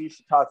 Like we used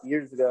to talk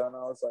years ago." And I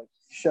was like,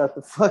 "Shut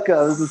the fuck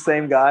up! This is the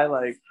same guy."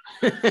 Like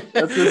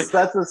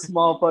that's a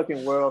small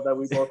fucking world that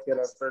we both get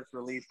our first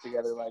release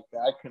together like that.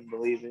 I couldn't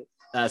believe it.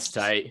 That's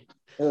tight.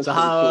 So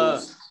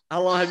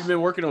how long have you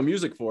been working on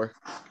music for?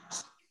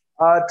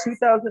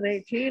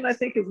 2018, I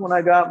think, is when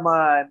I got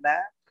my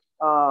Mac.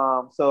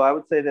 So I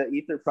would say the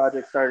Ether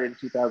project started in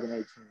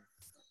 2018.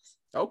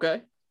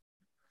 Okay.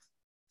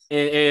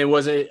 And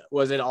was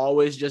it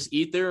always just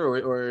Ether,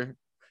 or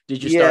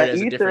did you start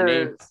as a different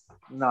name?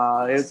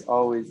 Nah, it's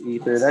always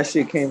Ether. That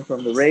shit came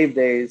from the rave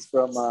days.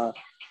 From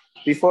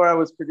before I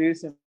was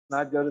producing,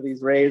 I'd go to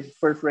these raves.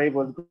 First rave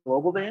was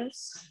Global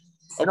Dance.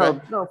 Okay.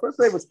 No, first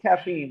rave was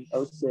Caffeine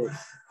 06.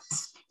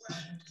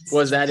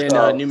 Was that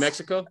in New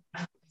Mexico?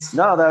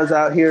 No, that was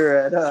out here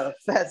at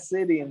Fat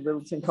City in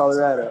Littleton,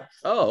 Colorado.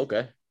 Oh,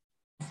 okay.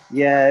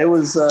 Yeah, it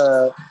was.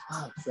 God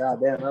damn,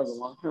 that was a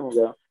long time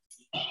ago.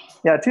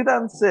 Yeah,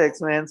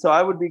 2006, man. So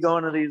I would be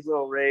going to these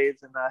little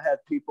raves, and I had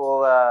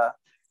people.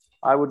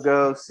 I would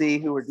go see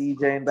who were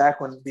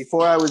DJing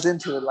before I was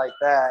into it like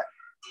that.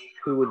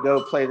 Who would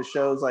go play the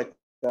shows like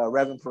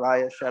Reverend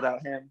Pariah? Shout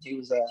out him. He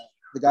was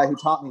the guy who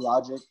taught me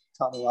Logic.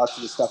 Taught me lots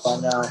of the stuff I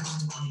know.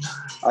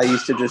 I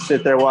used to just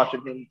sit there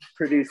watching him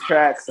produce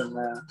tracks, and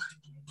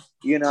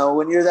you know,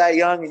 when you're that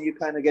young and you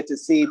kind of get to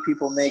see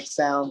people make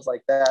sounds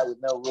like that with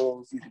no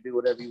rules, you can do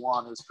whatever you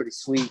want. It was pretty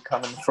sweet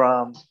coming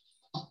from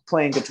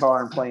playing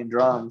guitar and playing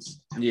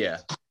drums. Yeah.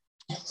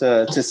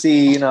 To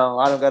see, you know,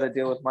 I don't got to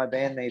deal with my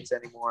bandmates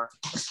anymore.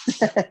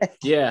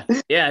 Yeah.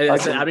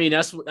 I mean,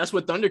 that's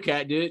what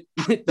Thundercat did.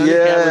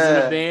 Thundercat was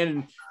in a band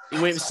and he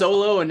went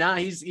solo, and now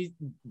he's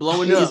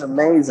blowing up. He's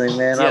amazing,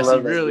 man. Yes, I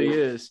love he really dude.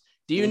 is.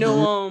 Do you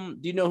know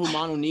who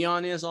Mono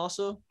Neon is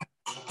also?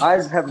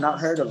 I have not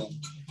heard of him.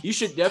 You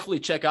should definitely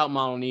check out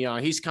Mono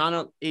Neon. It kind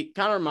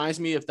of reminds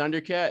me of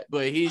Thundercat,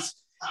 but he's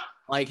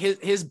like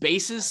his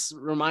basses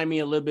remind me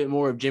a little bit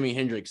more of Jimi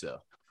Hendrix though.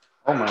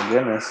 Oh my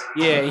goodness.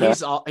 Yeah,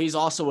 okay. he's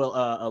also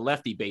a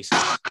lefty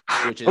bassist,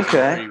 which is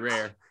okay. pretty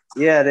rare.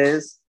 Yeah, it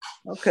is.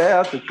 Okay,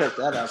 I'll have to check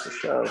that out for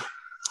sure.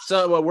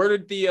 So, where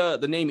did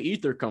the name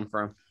Ether come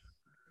from?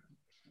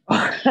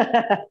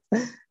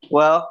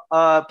 Well,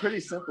 pretty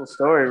simple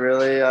story,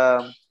 really.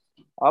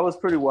 I was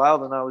pretty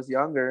wild when I was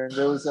younger, and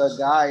there was a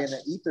guy in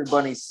an Ether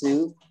Bunny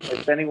suit.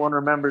 If anyone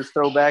remembers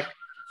throwback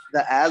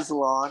the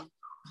Aslan,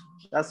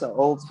 that's an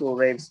old school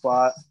rave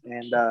spot.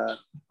 And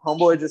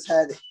homeboy just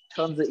had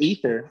tons of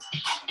ether,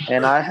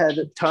 and I had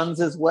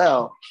tons as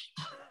well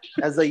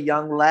as a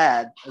young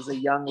lad.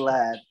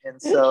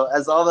 And so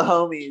as all the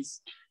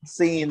homies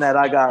seeing that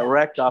I got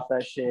wrecked off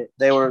that shit,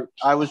 that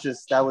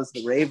was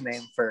the rave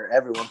name for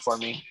everyone for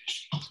me.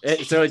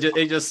 So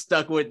it just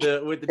stuck with the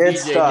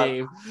DJ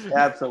name.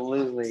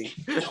 Absolutely.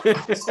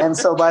 And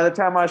so by the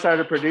time I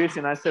started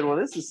producing, I said, well,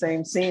 this is the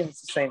same scene,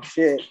 it's the same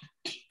shit.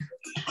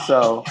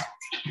 So,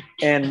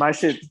 and my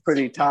shit's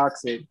pretty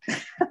toxic.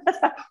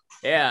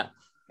 Yeah.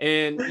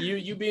 And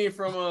you being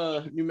from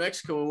New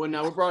Mexico and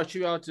whatnot, what brought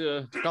you out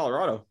to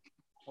Colorado?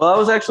 Well, I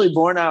was actually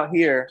born out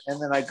here,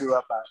 and then I grew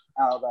up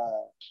out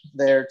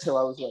there till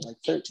I was like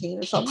 13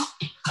 or something.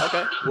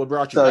 Okay. What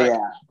brought you back?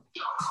 Yeah.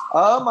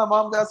 My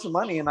mom got some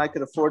money, and I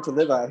could afford to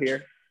live out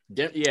here.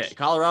 Yeah,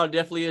 Colorado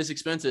definitely is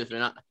expensive,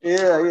 and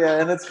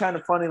yeah, and it's kind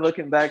of funny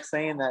looking back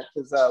saying that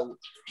because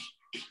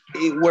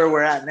where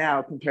we're at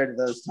now compared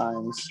to those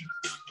times,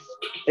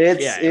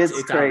 it's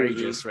crazy.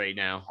 Outrageous right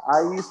now.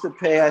 I used to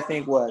pay, I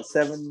think,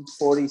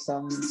 $740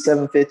 something,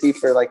 $750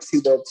 for like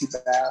 2-bed,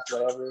 2-bath,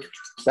 whatever.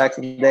 Back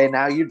in the day,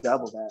 now you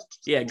double that.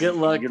 Yeah, good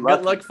luck. Good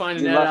luck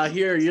finding that out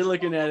here. You're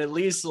looking at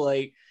least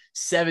like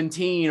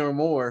 17 or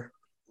more.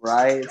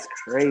 Right, it's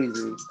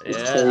crazy.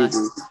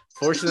 Crazy.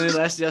 Fortunately,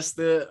 that's just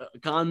the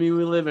economy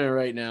we live in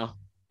right now.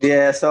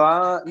 Yeah, so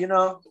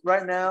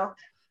right now,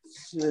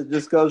 it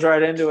just goes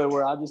right into it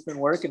where I've just been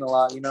working a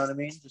lot, you know what I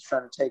mean? Just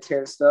trying to take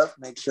care of stuff,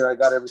 make sure I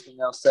got everything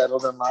else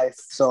settled in life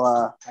so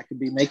I could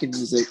be making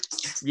music.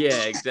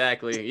 Yeah,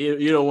 exactly.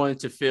 You don't want it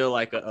to feel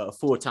like a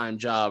full-time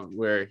job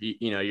where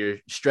you're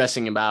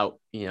stressing about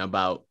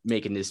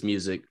making this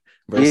music.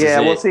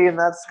 Yeah, see, and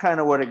that's kind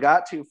of what it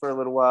got to for a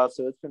little while,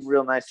 so it's been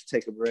real nice to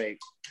take a break.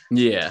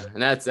 Yeah,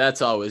 and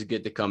that's always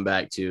good to come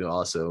back to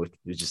also,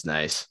 which is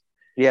nice.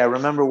 Yeah,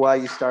 remember why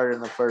you started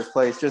in the first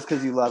place, just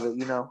because you love it,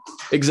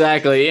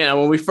 Exactly. Yeah,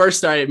 when we first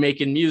started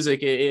making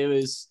music, it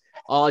was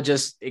all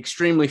just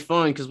extremely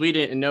fun because we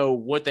didn't know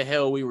what the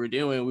hell we were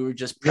doing. We were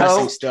just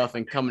pressing stuff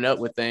and coming up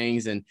with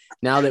things. And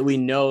now that we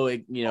know,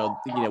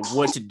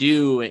 what to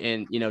do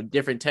and,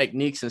 different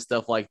techniques and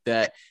stuff like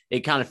that,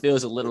 it kind of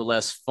feels a little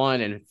less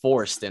fun and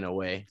forced in a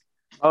way.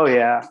 Oh,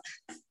 yeah.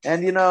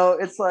 And,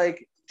 it's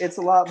like, it's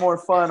a lot more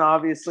fun,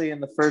 obviously, in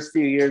the first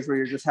few years where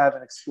you're just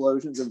having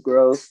explosions of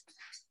growth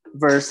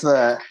versus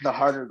the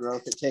harder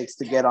growth it takes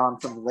to get on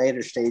from the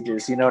later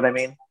stages. You know what I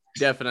mean?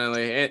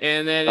 Definitely.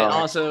 And then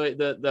also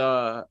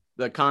the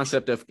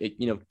concept of,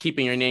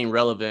 keeping your name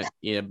relevant,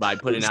 by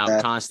putting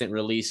out constant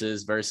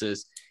releases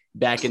versus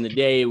back in the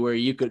day where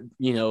you could,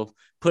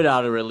 put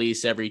out a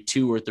release every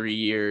 2 or 3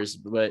 years.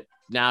 But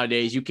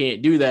nowadays you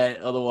can't do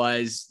that.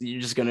 Otherwise,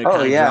 you're just gonna Oh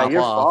kind of yeah, drop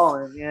you're off.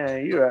 falling. Yeah,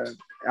 you are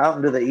out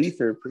into the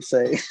ether per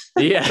se.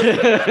 Yeah.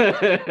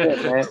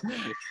 Yeah, man.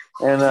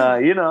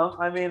 And you know,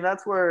 I mean,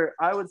 that's where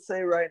I would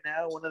say right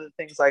now, one of the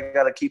things I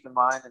got to keep in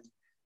mind, and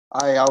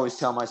I always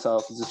tell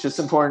myself, is it's just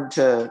important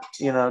to,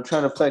 you know,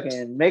 try to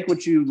fucking make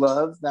what you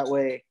love. That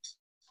way,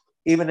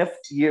 even if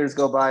years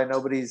go by,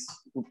 nobody's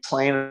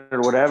playing it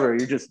or whatever,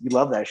 you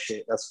love that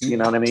shit. That's, you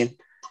know what I mean?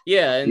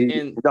 Yeah, and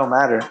It don't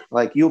matter.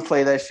 Like, you'll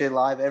play that shit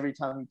live every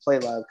time you play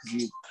live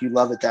because you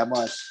love it that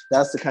much.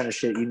 That's the kind of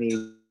shit you need.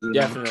 You know?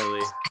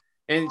 definitely.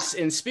 And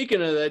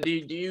speaking of that, do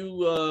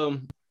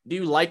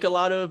you like a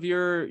lot of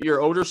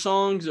your older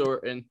songs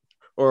or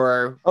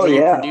Oh you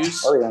yeah.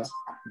 produce? Oh yeah.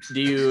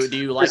 Do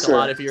you like sure. a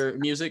lot of your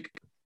music?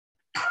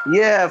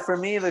 Yeah, for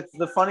me,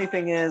 the funny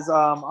thing is,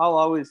 I'll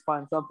always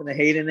find something to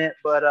hate in it,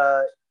 but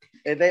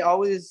they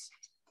always,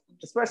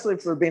 especially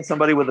for being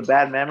somebody with a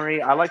bad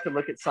memory, I like to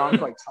look at songs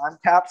like time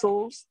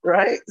capsules,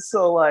 right?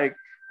 So like,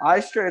 I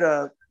straight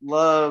up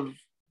love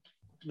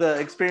the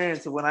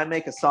experience of when I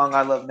make a song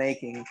I love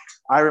making.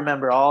 I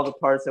remember all the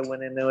parts that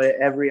went into it,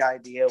 every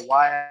idea,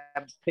 why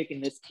I'm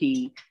picking this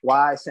key,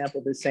 why I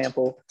sampled this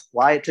sample,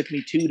 why it took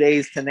me 2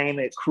 days to name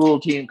it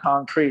Cruelty and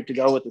Concrete to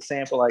go with the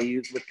sample I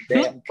used, with the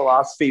damn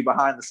philosophy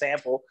behind the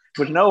sample,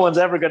 which no one's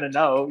ever going to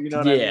know, you know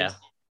what I mean?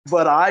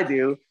 But I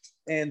do.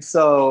 And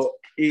so,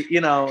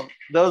 you know,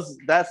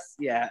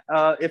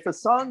 if a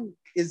song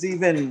is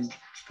even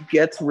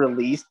gets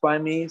released by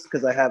me,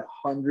 because I have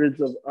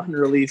hundreds of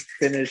unreleased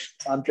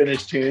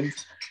unfinished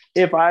tunes,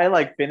 if I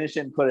like finish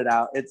it and put it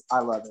out, I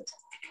love it.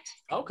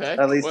 Okay.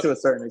 At least to a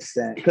certain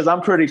extent, because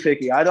I'm pretty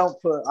picky. I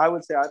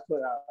would say I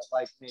put out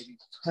like maybe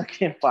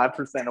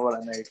 5% of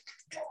what I make.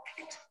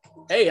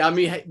 Hey, I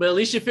mean, but at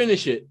least you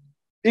finish it.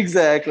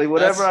 Exactly.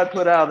 Whatever I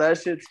put out, that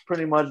shit's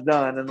pretty much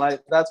done. And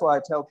like, that's why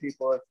I tell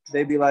people, if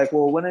they be like,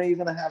 well, when are you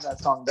going to have that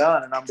song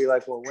done? And I'll be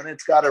like, well, when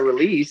it's got a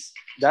release,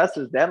 that's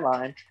the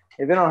deadline.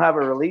 If it don't have a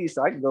release,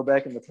 I can go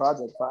back in the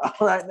project file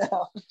right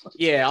now.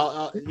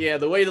 Yeah.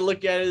 The way to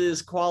look at it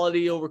is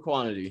quality over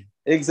quantity.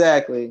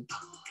 Exactly.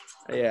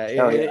 Yeah.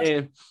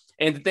 Yeah.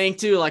 And the thing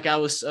too, like I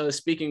was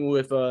speaking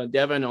with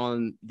Devin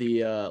on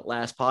the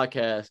last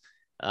podcast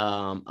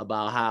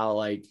about how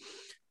like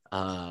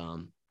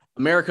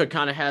America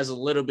kind of has a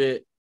little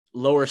bit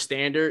lower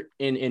standard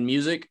in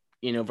music,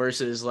 you know,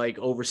 versus like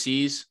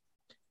overseas.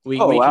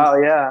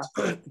 Yeah.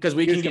 Because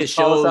we can get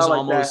shows like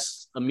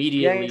almost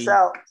immediately.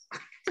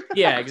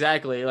 Yeah,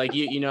 exactly. Like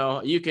you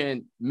know, you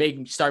can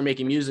start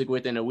making music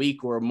within a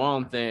week or a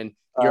month, and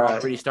you're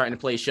already starting to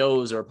play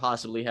shows or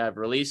possibly have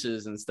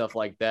releases and stuff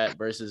like that.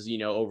 Versus, you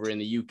know, over in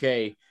the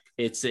UK,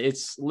 it's a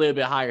little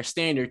bit higher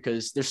standard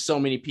because there's so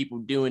many people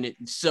doing it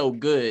so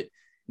good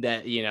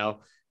that, you know,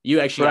 you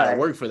actually got to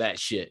work for that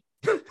shit.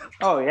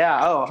 Oh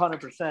yeah. Oh,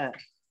 100%.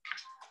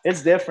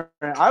 It's different.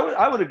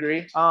 I would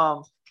agree.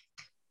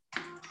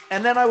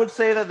 And then I would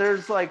say that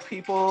there's like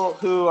people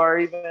who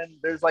are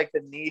there's like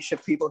the niche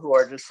of people who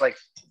are just like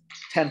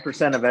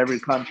 10% of every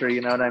country,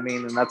 you know what I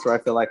mean? And that's where I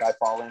feel like I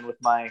fall in with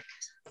my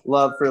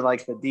love for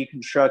like the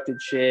deconstructed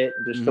shit,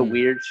 and just the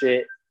weird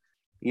shit,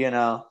 you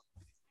know?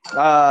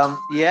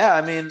 Yeah,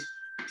 I mean,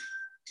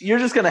 you're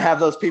just going to have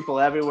those people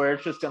everywhere.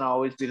 It's just going to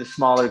always be the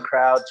smaller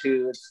crowd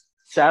too.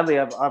 Sadly,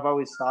 I've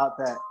always thought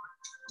that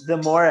the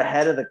more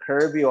ahead of the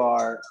curve you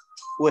are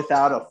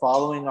without a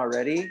following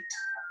already,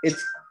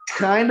 it's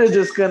kind of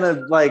just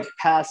gonna like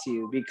pass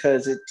you,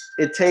 because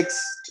it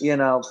takes, you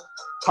know,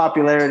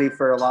 popularity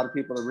for a lot of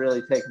people to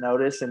really take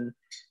notice. And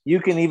you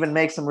can even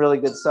make some really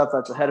good stuff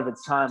that's ahead of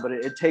its time, but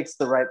it takes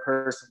the right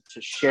person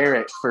to share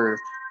it for,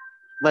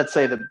 let's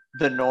say, the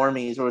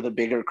normies or the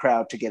bigger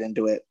crowd to get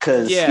into it,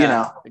 because you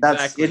know,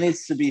 it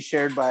needs to be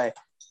shared by,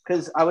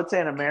 because I would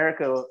say in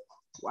America,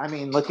 I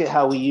mean, look at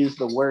how we use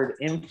the word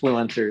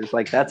influencers.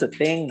 Like, that's a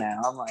thing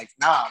now. I'm like,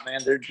 nah, man,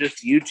 they're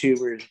just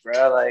YouTubers,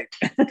 bro. Like,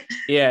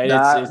 yeah,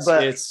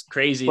 it's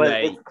crazy. But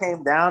it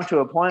came down to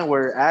a point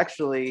where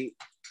actually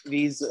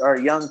these are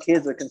young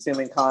kids are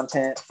consuming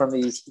content from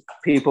these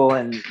people,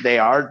 and they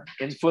are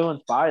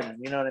influenced by them.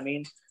 You know what I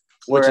mean?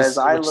 Which is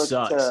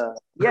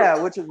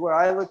where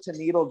I look to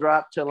needle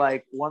drop to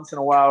like once in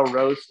a while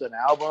roast an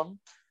album.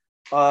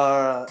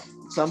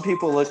 Some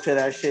people look to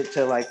that shit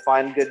to like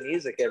find good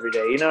music every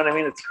day. You know what I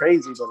mean? It's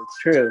crazy, but it's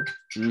true.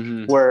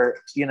 Where,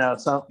 you know,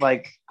 some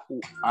like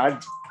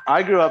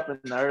I grew up in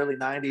the early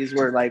 90s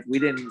where like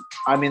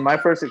my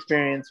first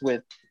experience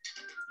with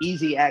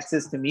easy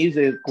access to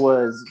music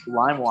was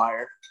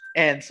LimeWire.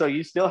 And so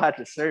you still had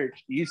to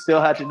search. You still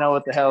had to know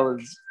what the hell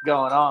is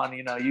going on.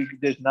 You know,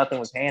 there's nothing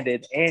was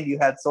handed, and you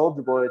had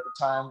Soulja Boy at the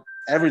time.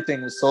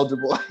 Everything was Soulja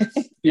Boy.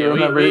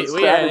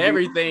 We had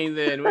everything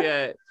then. We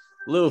had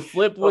Lil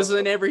Flip was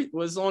on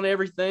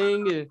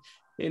everything.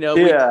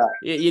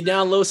 You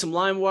download some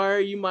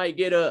LimeWire, you might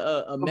get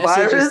a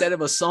message virus? instead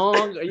of a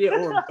song,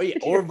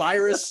 or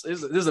virus.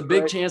 There's a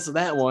big chance of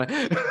that one.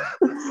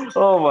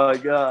 Oh my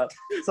god!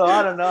 So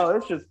I don't know.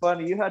 It's just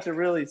funny. You have to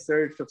really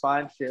search to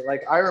find shit.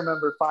 Like I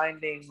remember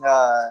finding.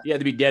 You had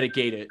to be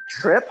dedicated.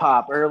 Trip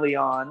hop early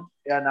on,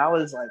 and I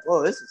was like,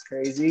 "Whoa, this is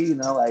crazy!"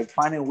 Like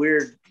finding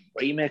weird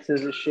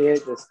remixes of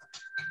shit, just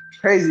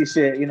crazy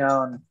shit,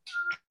 And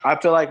I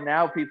feel like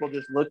now people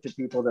just look to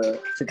people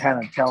to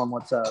kind of tell them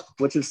what's up,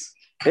 which is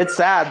it's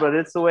sad, but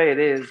it's the way it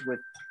is with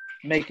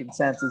making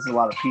sense. There's a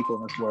lot of people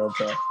in this world,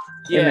 so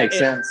it makes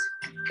sense.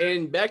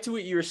 And back to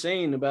what you were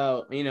saying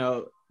about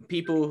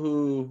people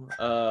who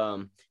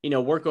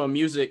work on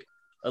music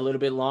a little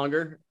bit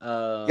longer.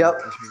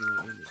 Yep.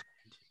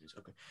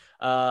 Okay.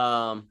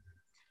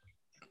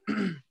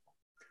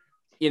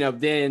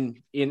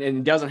 Then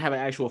and doesn't have an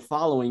actual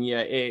following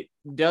yet. It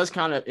does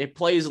it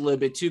plays a little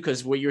bit too,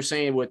 because what you're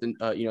saying with the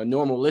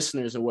normal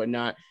listeners and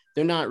whatnot,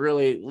 they're not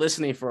really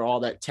listening for all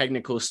that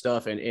technical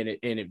stuff in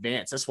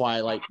advance. That's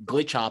why like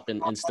glitch hop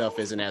and stuff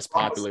isn't as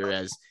popular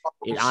as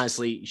it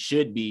honestly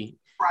should be.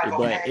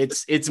 But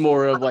it's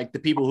more of like the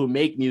people who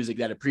make music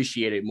that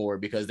appreciate it more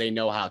because they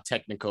know how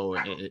technical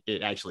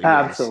it actually is.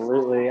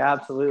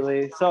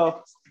 Absolutely.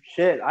 So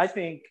shit, I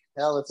think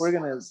if we're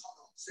gonna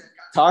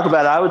talk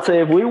about it, I would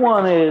say if we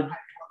wanted,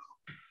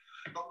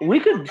 we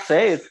could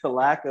say it's the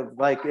lack of,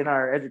 like, in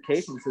our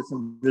education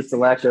system, just the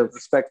lack of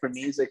respect for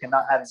music and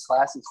not having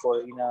classes for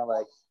it,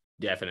 like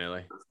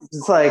definitely.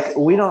 It's like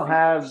we don't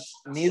have,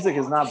 music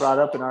is not brought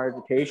up in our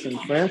education.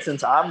 For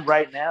instance, I'm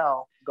right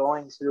now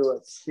going through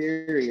a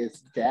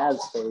serious jazz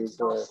phase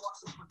where,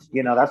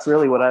 that's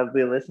really what I'd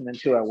be listening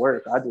to at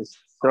work. I just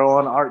throw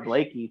on Art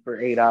Blakey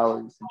for 8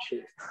 hours and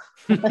shit.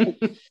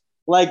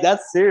 Like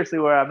that's seriously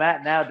where I'm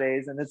at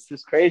nowadays. And it's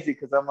just crazy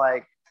because I'm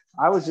like,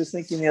 I was just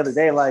thinking the other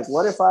day, like,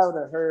 what if I would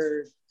have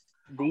heard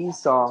these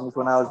songs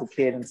when I was a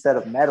kid instead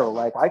of metal?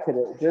 Like I could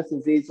have just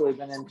as easily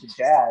been into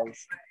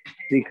jazz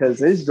because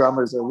these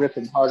drummers are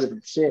ripping harder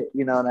than shit.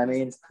 You know what I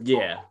mean?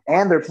 Yeah.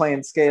 And they're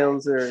playing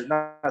scales, or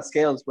not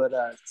scales, but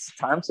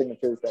time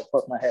signatures that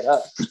fuck my head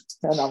up.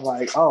 And I'm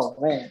like, oh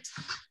man,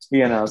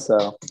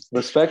 so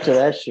respect to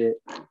that shit.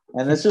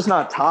 And it's just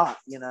not taught,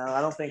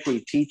 I don't think we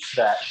teach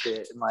that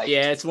shit. And like,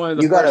 yeah, it's one of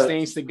the first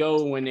things to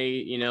go when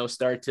they,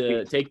 start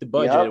to take the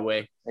budget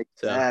away.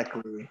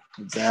 Exactly.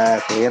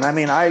 And I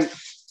mean,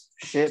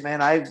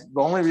 the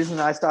only reason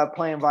I stopped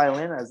playing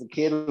violin as a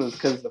kid was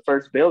because the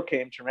first bill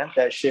came to rent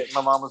that shit. And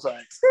my mom was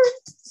like,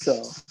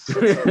 so.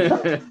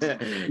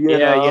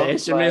 Yeah,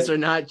 instruments are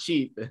not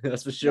cheap.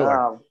 That's for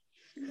sure.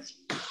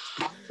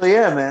 So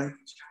yeah, man,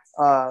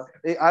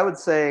 I would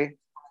say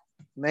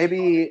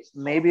maybe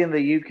in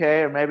the UK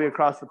or maybe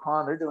across the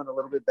pond, they're doing a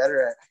little bit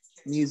better at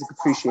music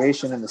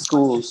appreciation in the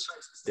schools.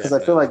 Because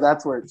I feel like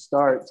that's where it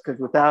starts.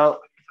 Because without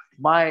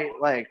my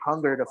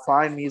hunger to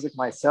find music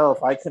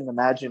myself, I couldn't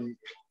imagine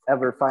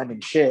ever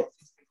finding shit.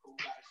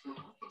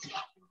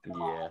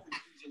 Yeah.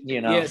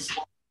 Yes.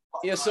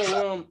 Yeah,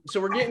 so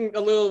we're getting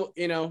a little,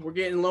 we're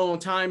getting low on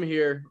time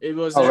here. It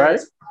was all right.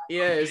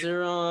 Yeah, is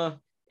there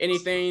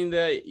anything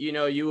that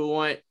you would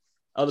want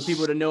other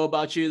people to know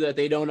about you that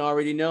they don't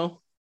already know?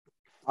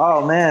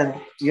 Oh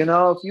man,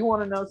 if you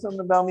want to know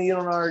something about me you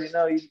don't already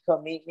know, you can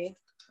come meet me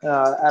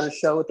at a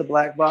show at the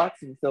Black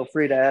Box, and feel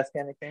free to ask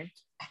anything.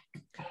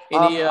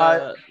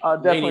 I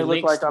definitely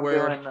look like I'm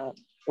doing.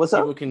 What's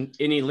up?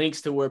 Any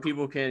links to where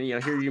people can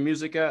hear your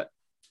music at?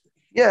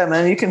 Yeah,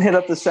 man, you can hit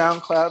up the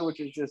SoundCloud, which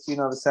is just the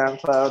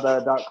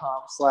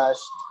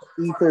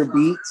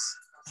SoundCloud.com/EtherBeats,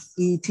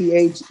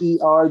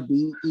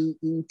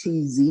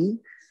 ETHERBEETZ,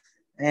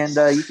 and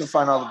you can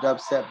find all the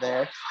dubstep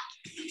there.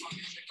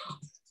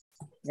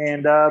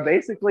 And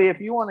basically, if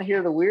you want to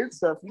hear the weird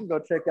stuff, you can go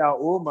check out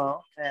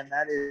Ulmo, and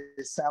that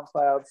is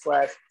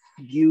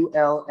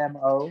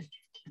SoundCloud/ULMO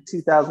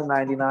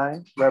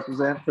 2099.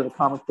 Represent for the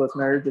comic book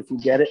nerds if you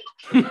get it.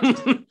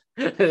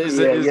 Is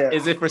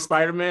it for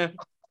Spider-Man?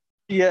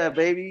 Yeah,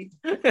 baby.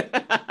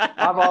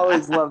 I've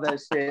always loved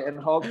that shit. And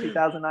Hulk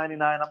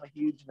 2099, I'm a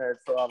huge nerd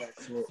for all that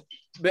shit.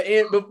 But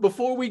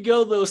before we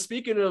go, though,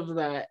 speaking of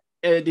that,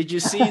 did you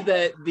see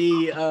that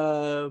the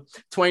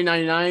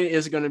 2099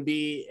 is going to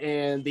be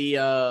in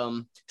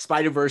the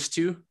Spider-Verse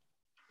 2?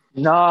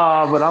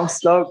 No, but I'm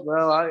stoked,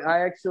 bro.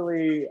 I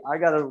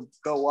got to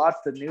go watch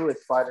the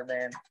newest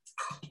Spider-Man.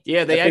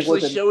 Yeah, they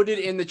actually showed it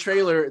in the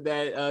trailer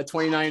that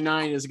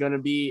 2099 is going to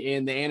be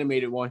in the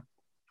animated one.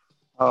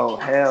 Oh,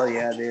 hell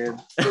yeah, dude.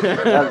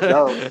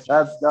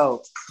 That's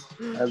dope.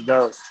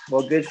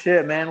 Well, good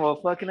shit, man. Well,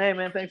 fucking hey,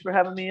 man. Thanks for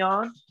having me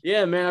on.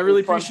 Yeah, man. I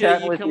really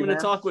appreciate you coming to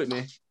talk with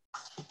me.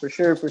 For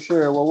sure.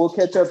 Well, we'll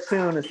catch up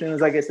soon. As soon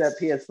as I get that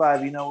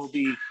PS5, we'll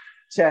be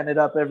chatting it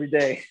up every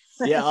day.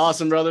 Yeah,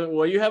 awesome, brother.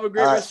 Well, you have a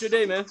great rest of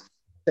your day, man.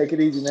 Take it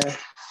easy, man.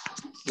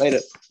 Later.